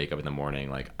when you wake up in the morning,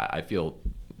 like, I feel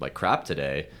like crap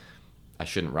today, I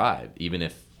shouldn't ride, even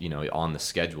if on the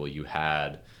schedule you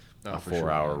had a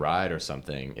 4-hour ride or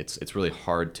something, it's really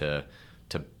hard to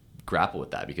grapple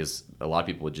with that, because a lot of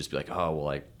people would just be like, oh well,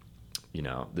 like,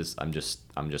 this, I'm just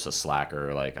a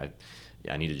slacker, like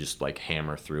I need to just like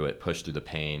hammer through it, push through the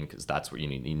pain, because that's what you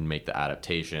need to make the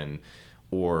adaptation.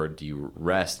 Or do you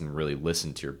rest and really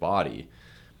listen to your body?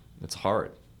 It's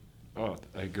hard. Oh,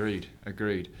 agreed.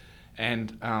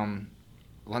 And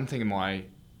one thing my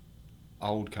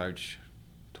old coach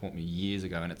taught me years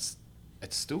ago, and it's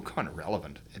still kind of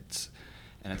relevant. It's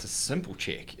a simple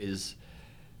check: is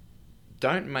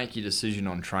don't make your decision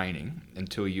on training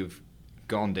until you've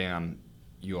gone down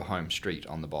your home street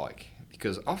on the bike,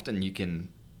 because often you can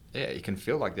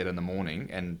feel like that in the morning,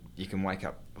 and you can wake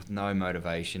up with no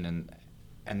motivation,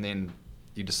 and then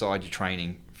you decide you're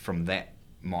training from that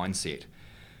mindset.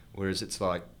 Whereas it's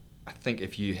like, I think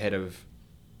if you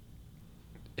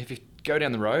go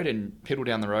down the road and pedal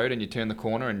down the road and you turn the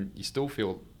corner and you still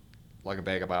feel like a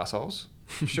bag of arseholes,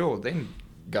 sure, then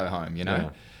go home, Yeah.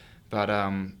 But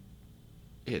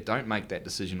don't make that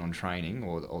decision on training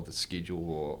or the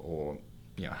schedule or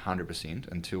 100%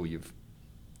 until you've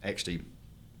actually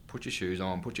put your shoes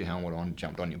on, put your helmet on,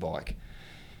 jumped on your bike,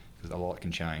 because a lot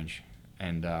can change.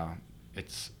 And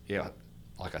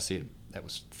like I said, that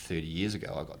was 30 years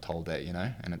ago I got told that,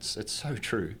 and it's so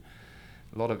true.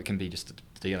 A lot of it can be just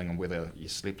dealing with whether you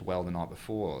slept well the night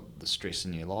before, the stress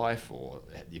in your life, or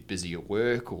you're busy at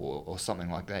work, or something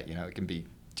like that. It can be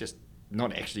just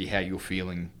not actually how you're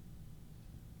feeling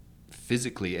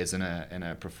physically as in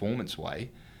a performance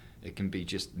way. It can be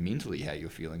just mentally how you're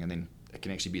feeling, and then it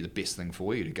can actually be the best thing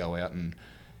for you to go out and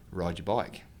ride your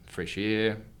bike. Fresh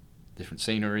air, different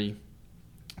scenery.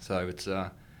 So it's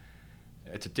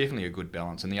definitely a good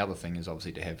balance. And the other thing is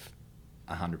obviously to have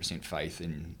 100% faith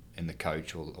in the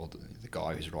coach or the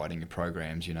guy who's writing your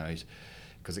programs,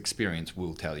 because experience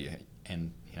will tell you.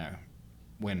 And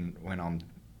when I'm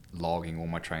logging all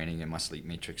my training and my sleep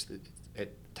metrics,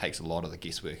 it takes a lot of the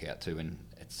guesswork out too. And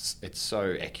it's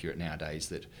so accurate nowadays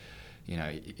that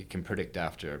it can predict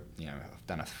after I've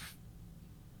done a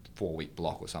 4-week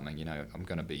block or something. I'm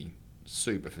going to be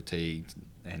super fatigued,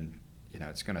 and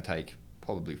it's going to take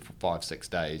probably 5-6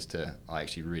 days to I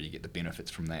actually really get the benefits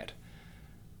from that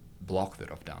block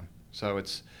that I've done. So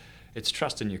it's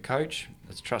trust in your coach,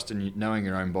 it's trust in you knowing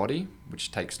your own body,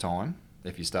 which takes time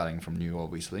if you're starting from new,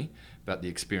 obviously, but the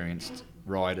experienced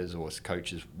riders or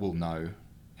coaches will know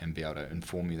and be able to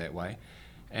inform you that way.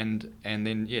 And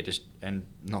then and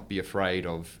not be afraid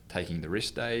of taking the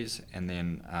rest days, and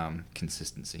then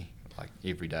consistency, like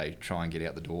every day try and get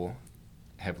out the door,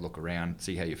 have a look around,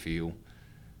 see how you feel,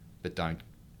 but don't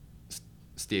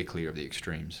steer clear of the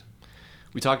extremes.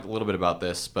 We talked a little bit about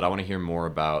this, but I want to hear more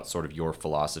about sort of your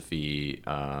philosophy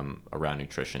around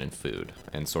nutrition and food,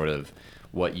 and sort of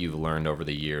what you've learned over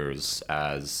the years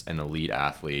as an elite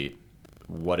athlete.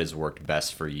 What has worked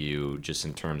best for you, just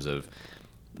in terms of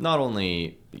not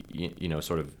only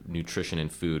sort of nutrition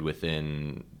and food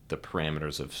within the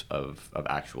parameters of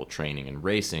actual training and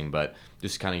racing, but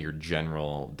just kind of your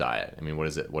general diet. I mean, what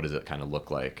does it kind of look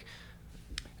like?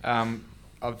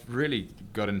 I've really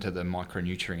got into the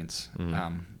micronutrients.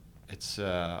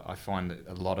 Mm-hmm. I find that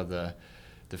a lot of the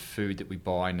food that we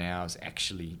buy now is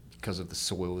actually because of the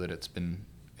soil that it's been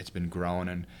grown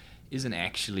in, isn't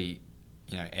actually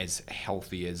as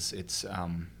healthy as it's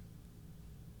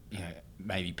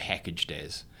maybe packaged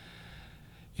as.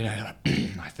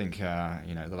 I think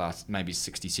the last maybe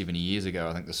 60, 70 years ago,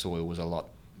 I think the soil was a lot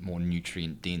more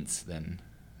nutrient dense than.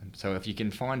 So if you can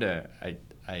find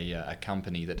a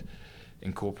company that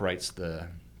incorporates the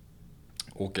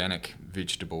organic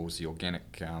vegetables, the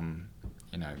organic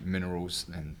minerals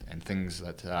and things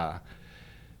that are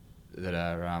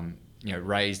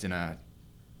raised in a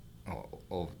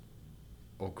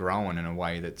or grown in a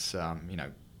way that's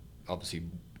obviously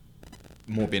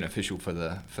more beneficial for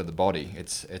the body.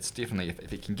 It's definitely,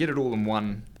 if it can get it all in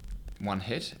one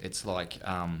hit, it's like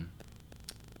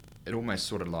it almost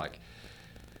sort of like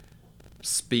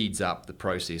speeds up the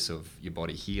process of your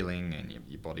body healing and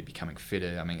your body becoming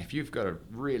fitter. I mean, if you've got a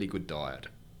really good diet,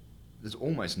 there's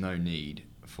almost no need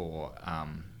for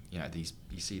these.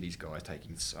 You see these guys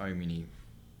taking so many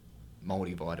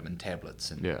multivitamin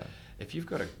tablets, and if you've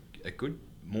got a good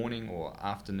morning or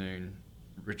afternoon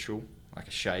ritual, like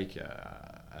a shake,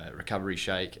 a recovery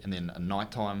shake, and then a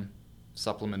nighttime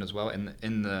supplement as well,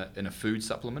 in a food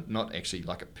supplement, not actually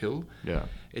like a pill. Yeah,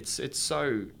 it's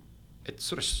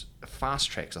sort of fast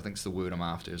tracks, I think is the word I'm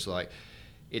after. It's like,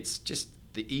 it's just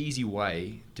the easy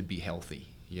way to be healthy,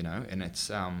 and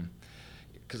it's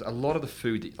because a lot of the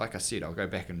food that, like I said, I'll go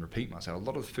back and repeat myself, a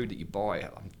lot of the food that you buy,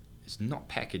 is not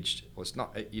packaged, or it's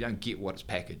not. You don't get what it's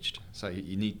packaged. So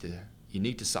you need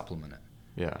to supplement it.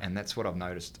 Yeah. And that's what I've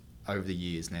noticed over the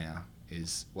years now,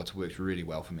 is what's worked really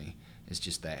well for me is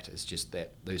just that. It's just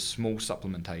that those small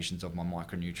supplementations of my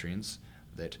micronutrients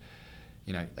that,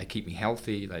 they keep me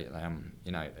healthy. They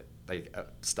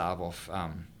starve off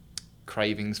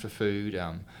cravings for food.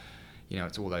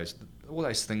 It's all those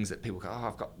things that people go, oh,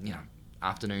 I've got,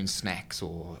 afternoon snacks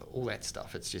or all that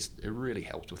stuff. It really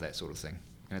helps with that sort of thing.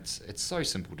 And it's so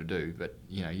simple to do, but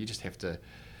you just have to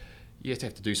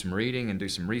do some reading and do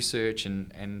some research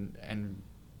and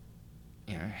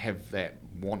have that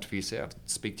want for yourself.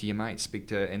 Speak to your mates,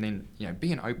 and then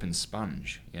be an open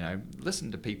sponge.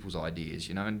 Listen to people's ideas.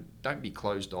 And don't be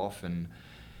closed off and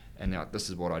this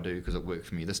is what I do because it worked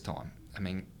for me this time. I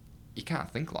mean, you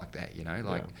can't think like that.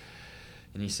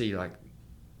 And you see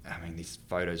these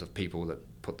photos of people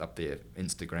that put up their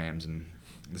Instagrams and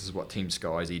this is what Team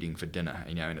Sky's eating for dinner.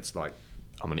 And it's like,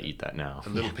 I'm gonna eat that now. A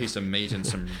little piece of meat and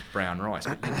some brown rice.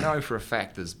 But you know for a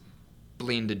fact there's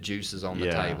blended juices on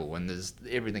the table and there's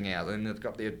everything out, and they've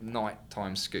got their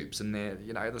nighttime scoops and they're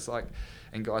there's like,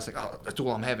 and guys think, oh, that's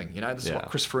all I'm having, this is what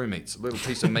Chris Froome eats, a little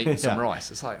piece of meat and some rice.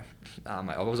 It's like,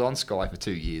 mate, I was on Sky for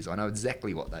 2 years, I know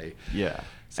exactly what they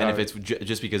so, and if it's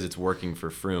just because it's working for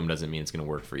Froome doesn't mean it's going to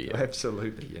work for you.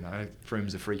 Absolutely.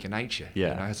 Froome's a freak of nature.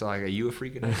 It's like, are you a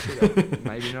freak of nature?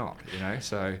 Maybe not.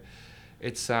 So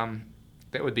it's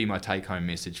that would be my take-home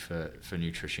message for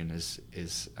nutrition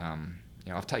is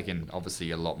I've taken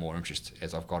obviously a lot more interest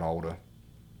as I've got older.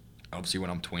 Obviously when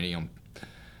I'm 20, I'm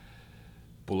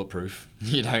bulletproof.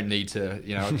 You don't need to,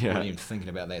 I'm not even thinking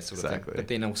about that sort of thing. But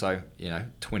then also,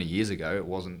 20 years ago, it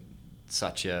wasn't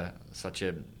such a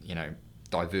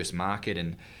diverse market,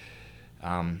 and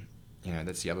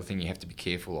that's the other thing you have to be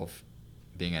careful of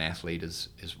being an athlete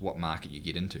is what market you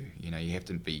get into. You have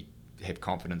to have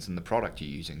confidence in the product you're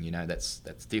using. That's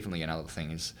definitely another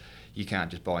thing, is you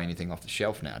can't just buy anything off the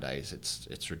shelf nowadays.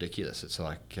 It's ridiculous. It's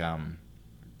like if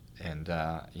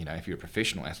you're a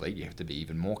professional athlete, you have to be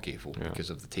even more careful because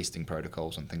of the testing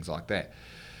protocols and things like that.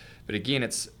 But again,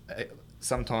 it's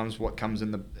sometimes what comes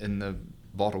in the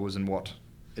bottle isn't what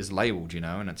is labelled,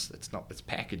 and it's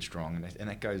packaged wrong, and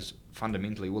that goes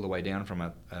fundamentally all the way down from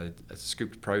a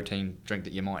scooped protein drink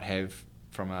that you might have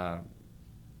from a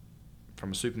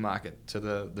supermarket to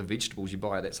the vegetables you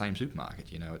buy at that same supermarket.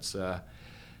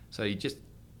 So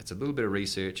it's a little bit of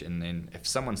research, and then if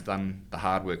someone's done the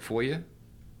hard work for you,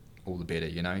 all the better.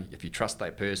 If you trust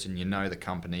that person, the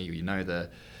company,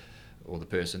 or the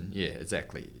person,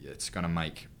 exactly, it's going to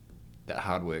make that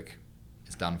hard work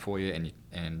is done for you,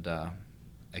 and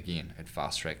again, it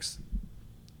fast tracks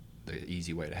the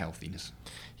easy way to healthiness.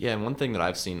 Yeah, and one thing that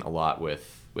I've seen a lot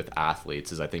with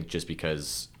athletes is, I think just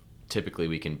because typically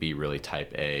we can be really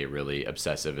type A, really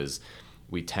obsessive, is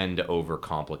we tend to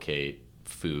overcomplicate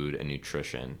food and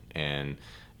nutrition, and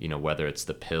whether it's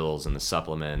the pills and the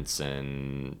supplements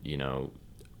and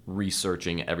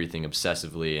researching everything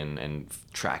obsessively and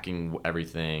tracking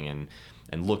everything and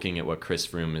looking at what Chris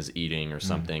Froome is eating or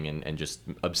something and just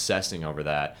obsessing over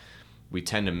that, we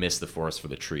tend to miss the forest for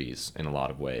the trees in a lot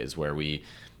of ways, where we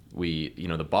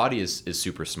the body is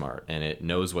super smart, and it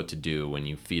knows what to do when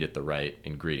you feed it the right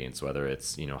ingredients, whether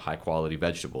it's high quality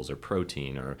vegetables or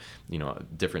protein or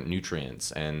different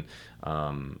nutrients, and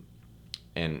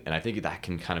I think that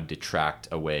can kind of detract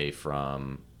away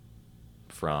from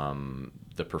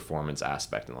the performance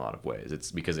aspect in a lot of ways.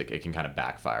 It's because it can kind of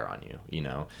backfire on you.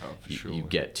 Oh, for sure. You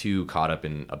get too caught up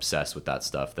and obsessed with that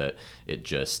stuff that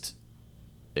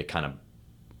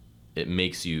it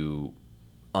makes you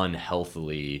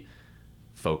unhealthily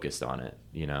focused on it,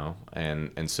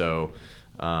 and so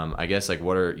I guess, like,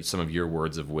 what are some of your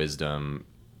words of wisdom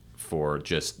for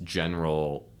just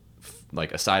general,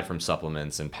 like, aside from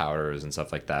supplements and powders and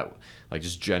stuff like that, like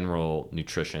just general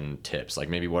nutrition tips? Like,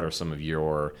 maybe what are some of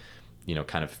your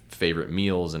kind of favorite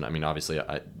meals? And I mean, obviously,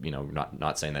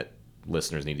 not saying that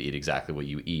listeners need to eat exactly what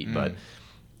you eat, but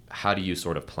how do you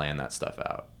sort of plan that stuff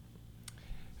out?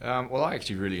 Well, I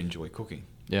actually really enjoy cooking.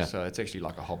 Yeah. So it's actually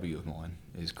like a hobby of mine,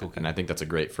 is cooking. And I think that's a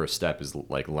great first step, is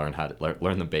like learn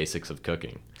the basics of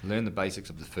cooking. Learn the basics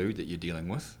of the food that you're dealing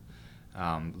with.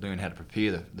 Learn how to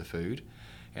prepare the food.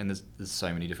 And there's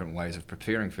so many different ways of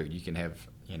preparing food. You can have,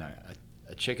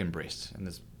 a chicken breast, and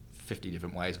there's 50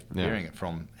 different ways of preparing it,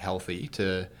 from healthy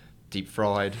to deep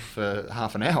fried for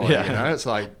half an hour. It's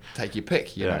like, take your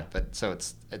pick. But so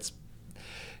it's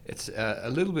a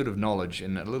little bit of knowledge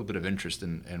and a little bit of interest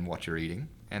in what you're eating,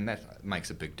 and that makes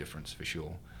a big difference for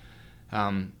sure.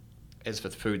 As for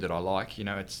the food that I like,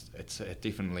 it's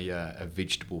definitely a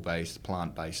vegetable-based,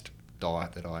 plant-based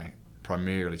diet that I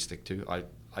primarily stick to.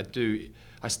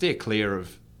 I steer clear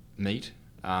of meat.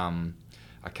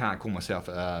 I can't call myself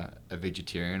a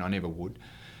vegetarian. I never would,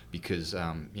 because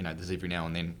there's every now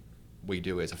and then we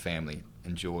do as a family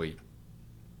enjoy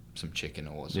some chicken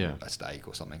or a steak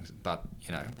or something. But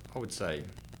I would say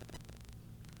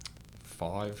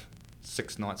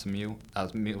 5-6 nights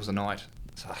meals a night.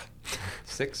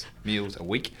 6 meals a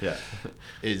week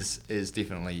is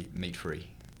definitely meat free,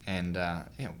 and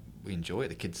we enjoy it.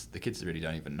 The kids really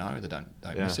don't even know. They don't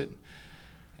miss it,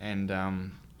 and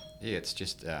it's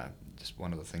just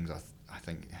one of the things I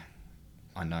think.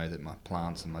 I know that my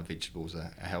plants and my vegetables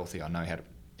are healthy. I know how to,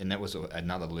 and that was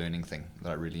another learning thing that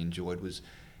I really enjoyed, was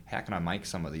how can I make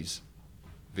some of these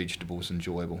vegetables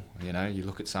enjoyable? You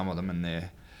look at some of them and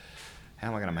how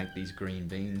am I going to make these green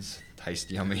beans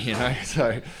taste yummy?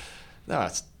 So no,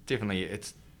 it's definitely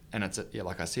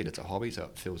like I said, it's a hobby, so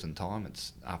it fills in time.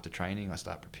 It's after training, I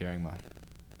start preparing my,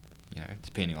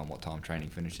 depending on what time training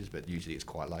finishes, but usually it's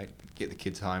quite late. Get the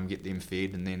kids home, get them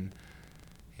fed, and then,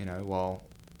 while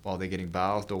they're getting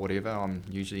bathed or whatever, I'm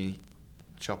usually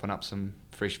chopping up some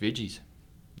fresh veggies.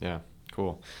 Yeah,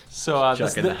 cool. So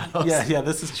Chuck in the house.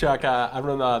 This is Chuck. I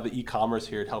run the e-commerce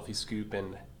here at Healthy Scoop,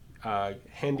 and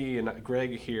Hendy and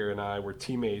Greg here and I were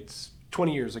teammates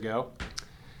 20 years ago.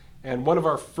 And one of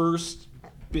our first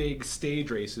big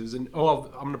stage races, and I'm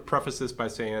going to preface this by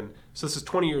saying, so this is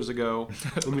 20 years ago,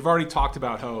 and we've already talked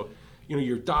about how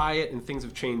your diet and things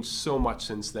have changed so much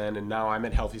since then, and now I'm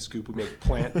at Healthy Scoop. We make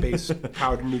plant-based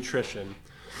powdered nutrition.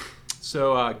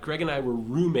 So Greg and I were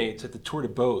roommates at the Tour de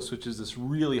Beauce, which is this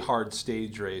really hard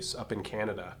stage race up in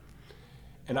Canada.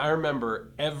 And I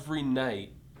remember every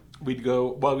night we'd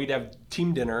have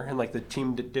team dinner in like the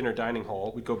team dinner dining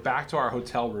hall. We'd go back to our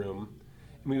hotel room,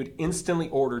 and we would instantly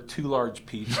order 2 large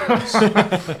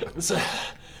pizzas.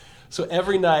 So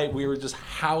every night we were just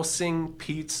housing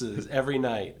pizzas every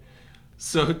night.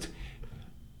 So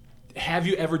have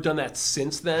you ever done that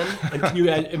since then? And can you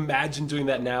imagine doing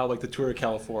that now, like the Tour of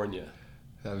California?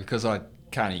 Because I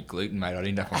can't eat gluten, mate, I'd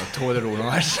end up on the toilet all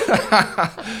night.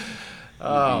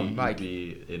 Mate,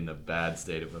 be in a bad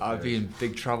state of affairs. I'd be in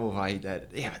big trouble if I ate that.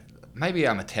 Yeah, maybe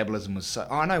our metabolism was so...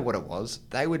 I know what it was.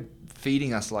 They were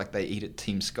feeding us like they eat at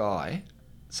Team Sky.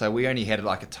 So we only had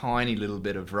like a tiny little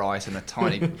bit of rice and a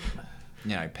tiny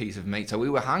piece of meat. So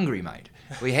we were hungry, mate.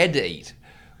 We had to eat.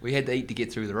 We had to eat to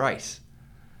get through the race.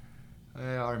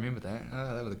 Yeah, I remember that.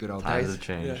 Oh, that were the good old days. Times have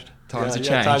changed. Yeah. Times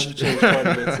have changed quite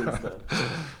a bit since then.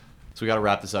 So we got to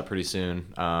wrap this up pretty soon.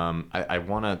 I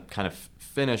want to kind of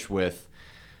finish with,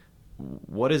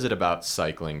 what is it about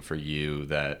cycling for you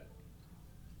that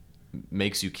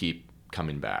makes you keep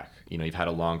coming back? You've had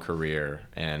a long career,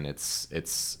 and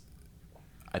it's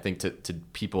I think to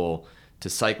people, to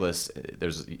cyclists,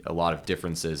 there's a lot of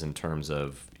differences in terms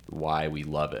of why we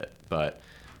love it. But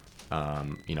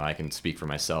I can speak for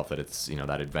myself that it's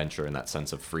that adventure and that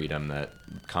sense of freedom that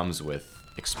comes with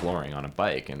exploring on a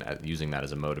bike and using that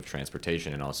as a mode of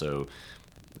transportation, and also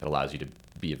it allows you to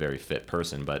be a very fit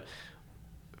person. But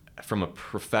from a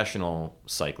professional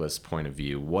cyclist point of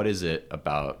view, what is it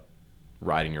about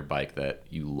riding your bike that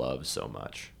you love so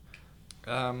much?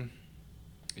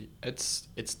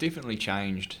 It's definitely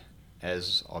changed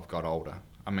as I've got older.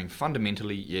 I mean,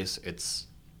 fundamentally, yes, it's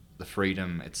the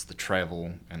freedom, it's the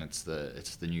travel, and it's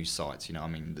the new sights.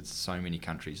 There's so many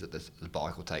countries that the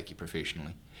bike will take you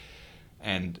professionally,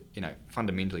 and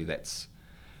fundamentally that's.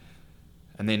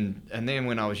 And then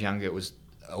when I was younger, it was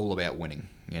all about winning.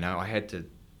 I had to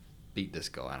beat this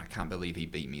guy, and I can't believe he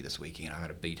beat me this weekend. I got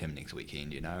to beat him next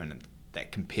weekend. And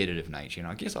that competitive nature. And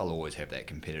I guess I'll always have that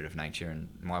competitive nature, and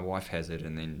my wife has it,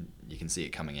 and then you can see it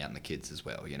coming out in the kids as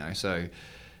well. So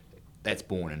that's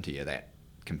born into you, that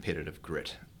competitive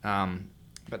grit.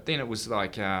 But then it was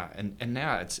like, and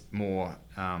now it's more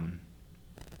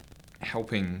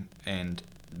helping and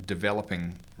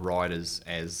developing riders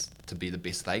as to be the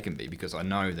best they can be, because I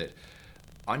know that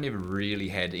I never really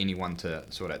had anyone to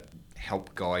sort of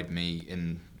help guide me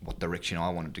in what direction I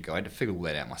wanted to go. I had to figure all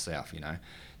that out myself,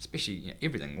 especially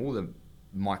everything, all the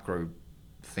micro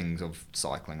things of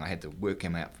cycling. I had to work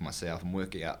them out for myself and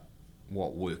work out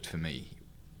what worked for me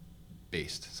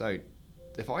best. So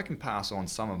if I can pass on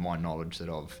some of my knowledge that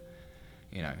I've,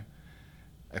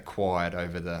 acquired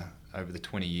over the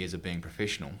 20 years of being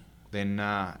professional, then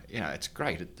it's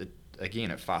great.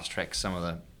 It fast tracks some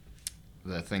of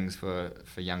the things for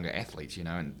younger athletes,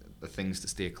 and the things to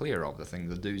steer clear of,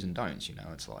 the do's and don'ts.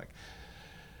 It's like,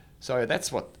 so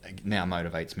that's what now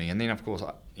motivates me. And then of course,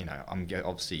 I'm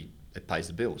obviously it pays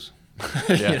the bills.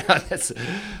 Yeah. That's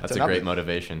a great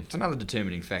motivation. It's another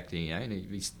determining factor.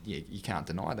 You can't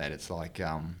deny that. It's like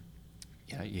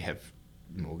you have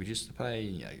mortgages to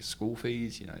pay, school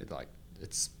fees. Like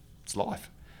it's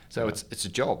life. So it's a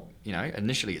job.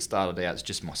 Initially it started out as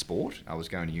just my sport. I was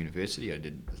going to university. I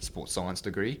did a sports science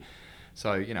degree.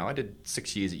 So I did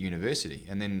 6 years at university,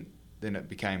 and then it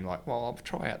became like, well, I'll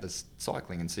try out this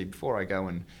cycling and see. Before I go,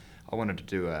 and I wanted to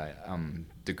do a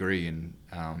degree in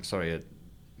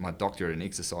my doctorate in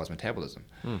exercise metabolism.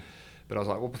 But I was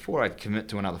like, well, before I commit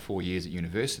to another 4 years at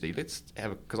university, let's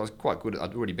have because I was quite good.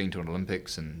 I'd already been to an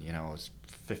Olympics, and I was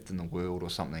 5th in the world or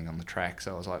something on the track.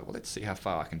 So I was like, well, let's see how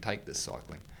far I can take this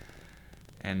cycling.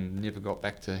 And never got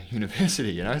back to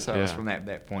university, So it was from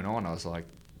that point on, I was like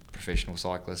professional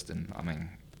cyclist, and I mean,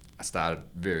 I started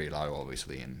very low,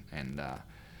 obviously, and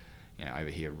over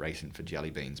here racing for jelly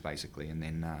beans basically, and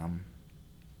then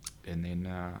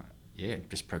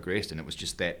just progressed, and it was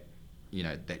just that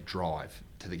that drive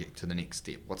to get to the next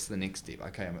step. What's the next step?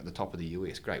 Okay, I'm at the top of the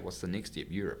US. Great. What's the next step?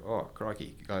 Europe. Oh,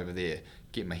 crikey, go over there,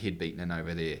 get my head beaten in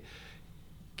over there,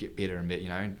 get better and better,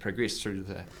 and progress through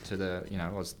to the I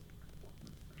was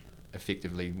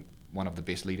effectively one of the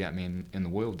best lead-out men in the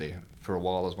world there. For a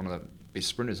while, I was one of the best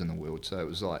sprinters in the world. So it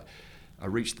was like I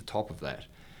reached the top of that,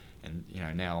 and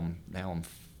now I'm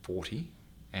 40,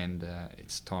 and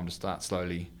it's time to start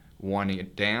slowly winding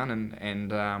it down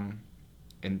and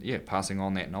passing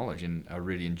on that knowledge. And I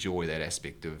really enjoy that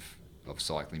aspect of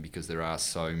cycling, because there are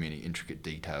so many intricate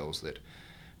details that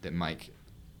make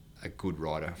a good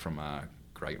rider from a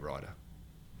great rider.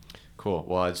 Cool.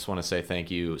 Well, I just want to say thank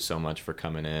you so much for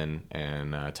coming in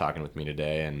and talking with me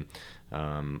today, and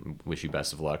wish you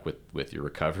best of luck with your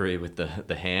recovery with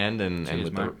the hand and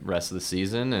with the rest of the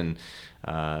season, and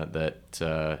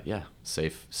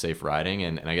safe riding.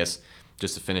 And I guess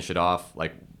just to finish it off,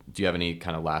 like, do you have any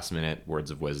kind of last minute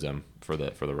words of wisdom for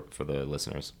the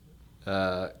listeners?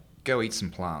 Go eat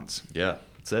some plants. Yeah,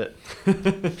 that's it.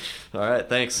 All right.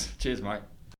 Thanks. Cheers, mate.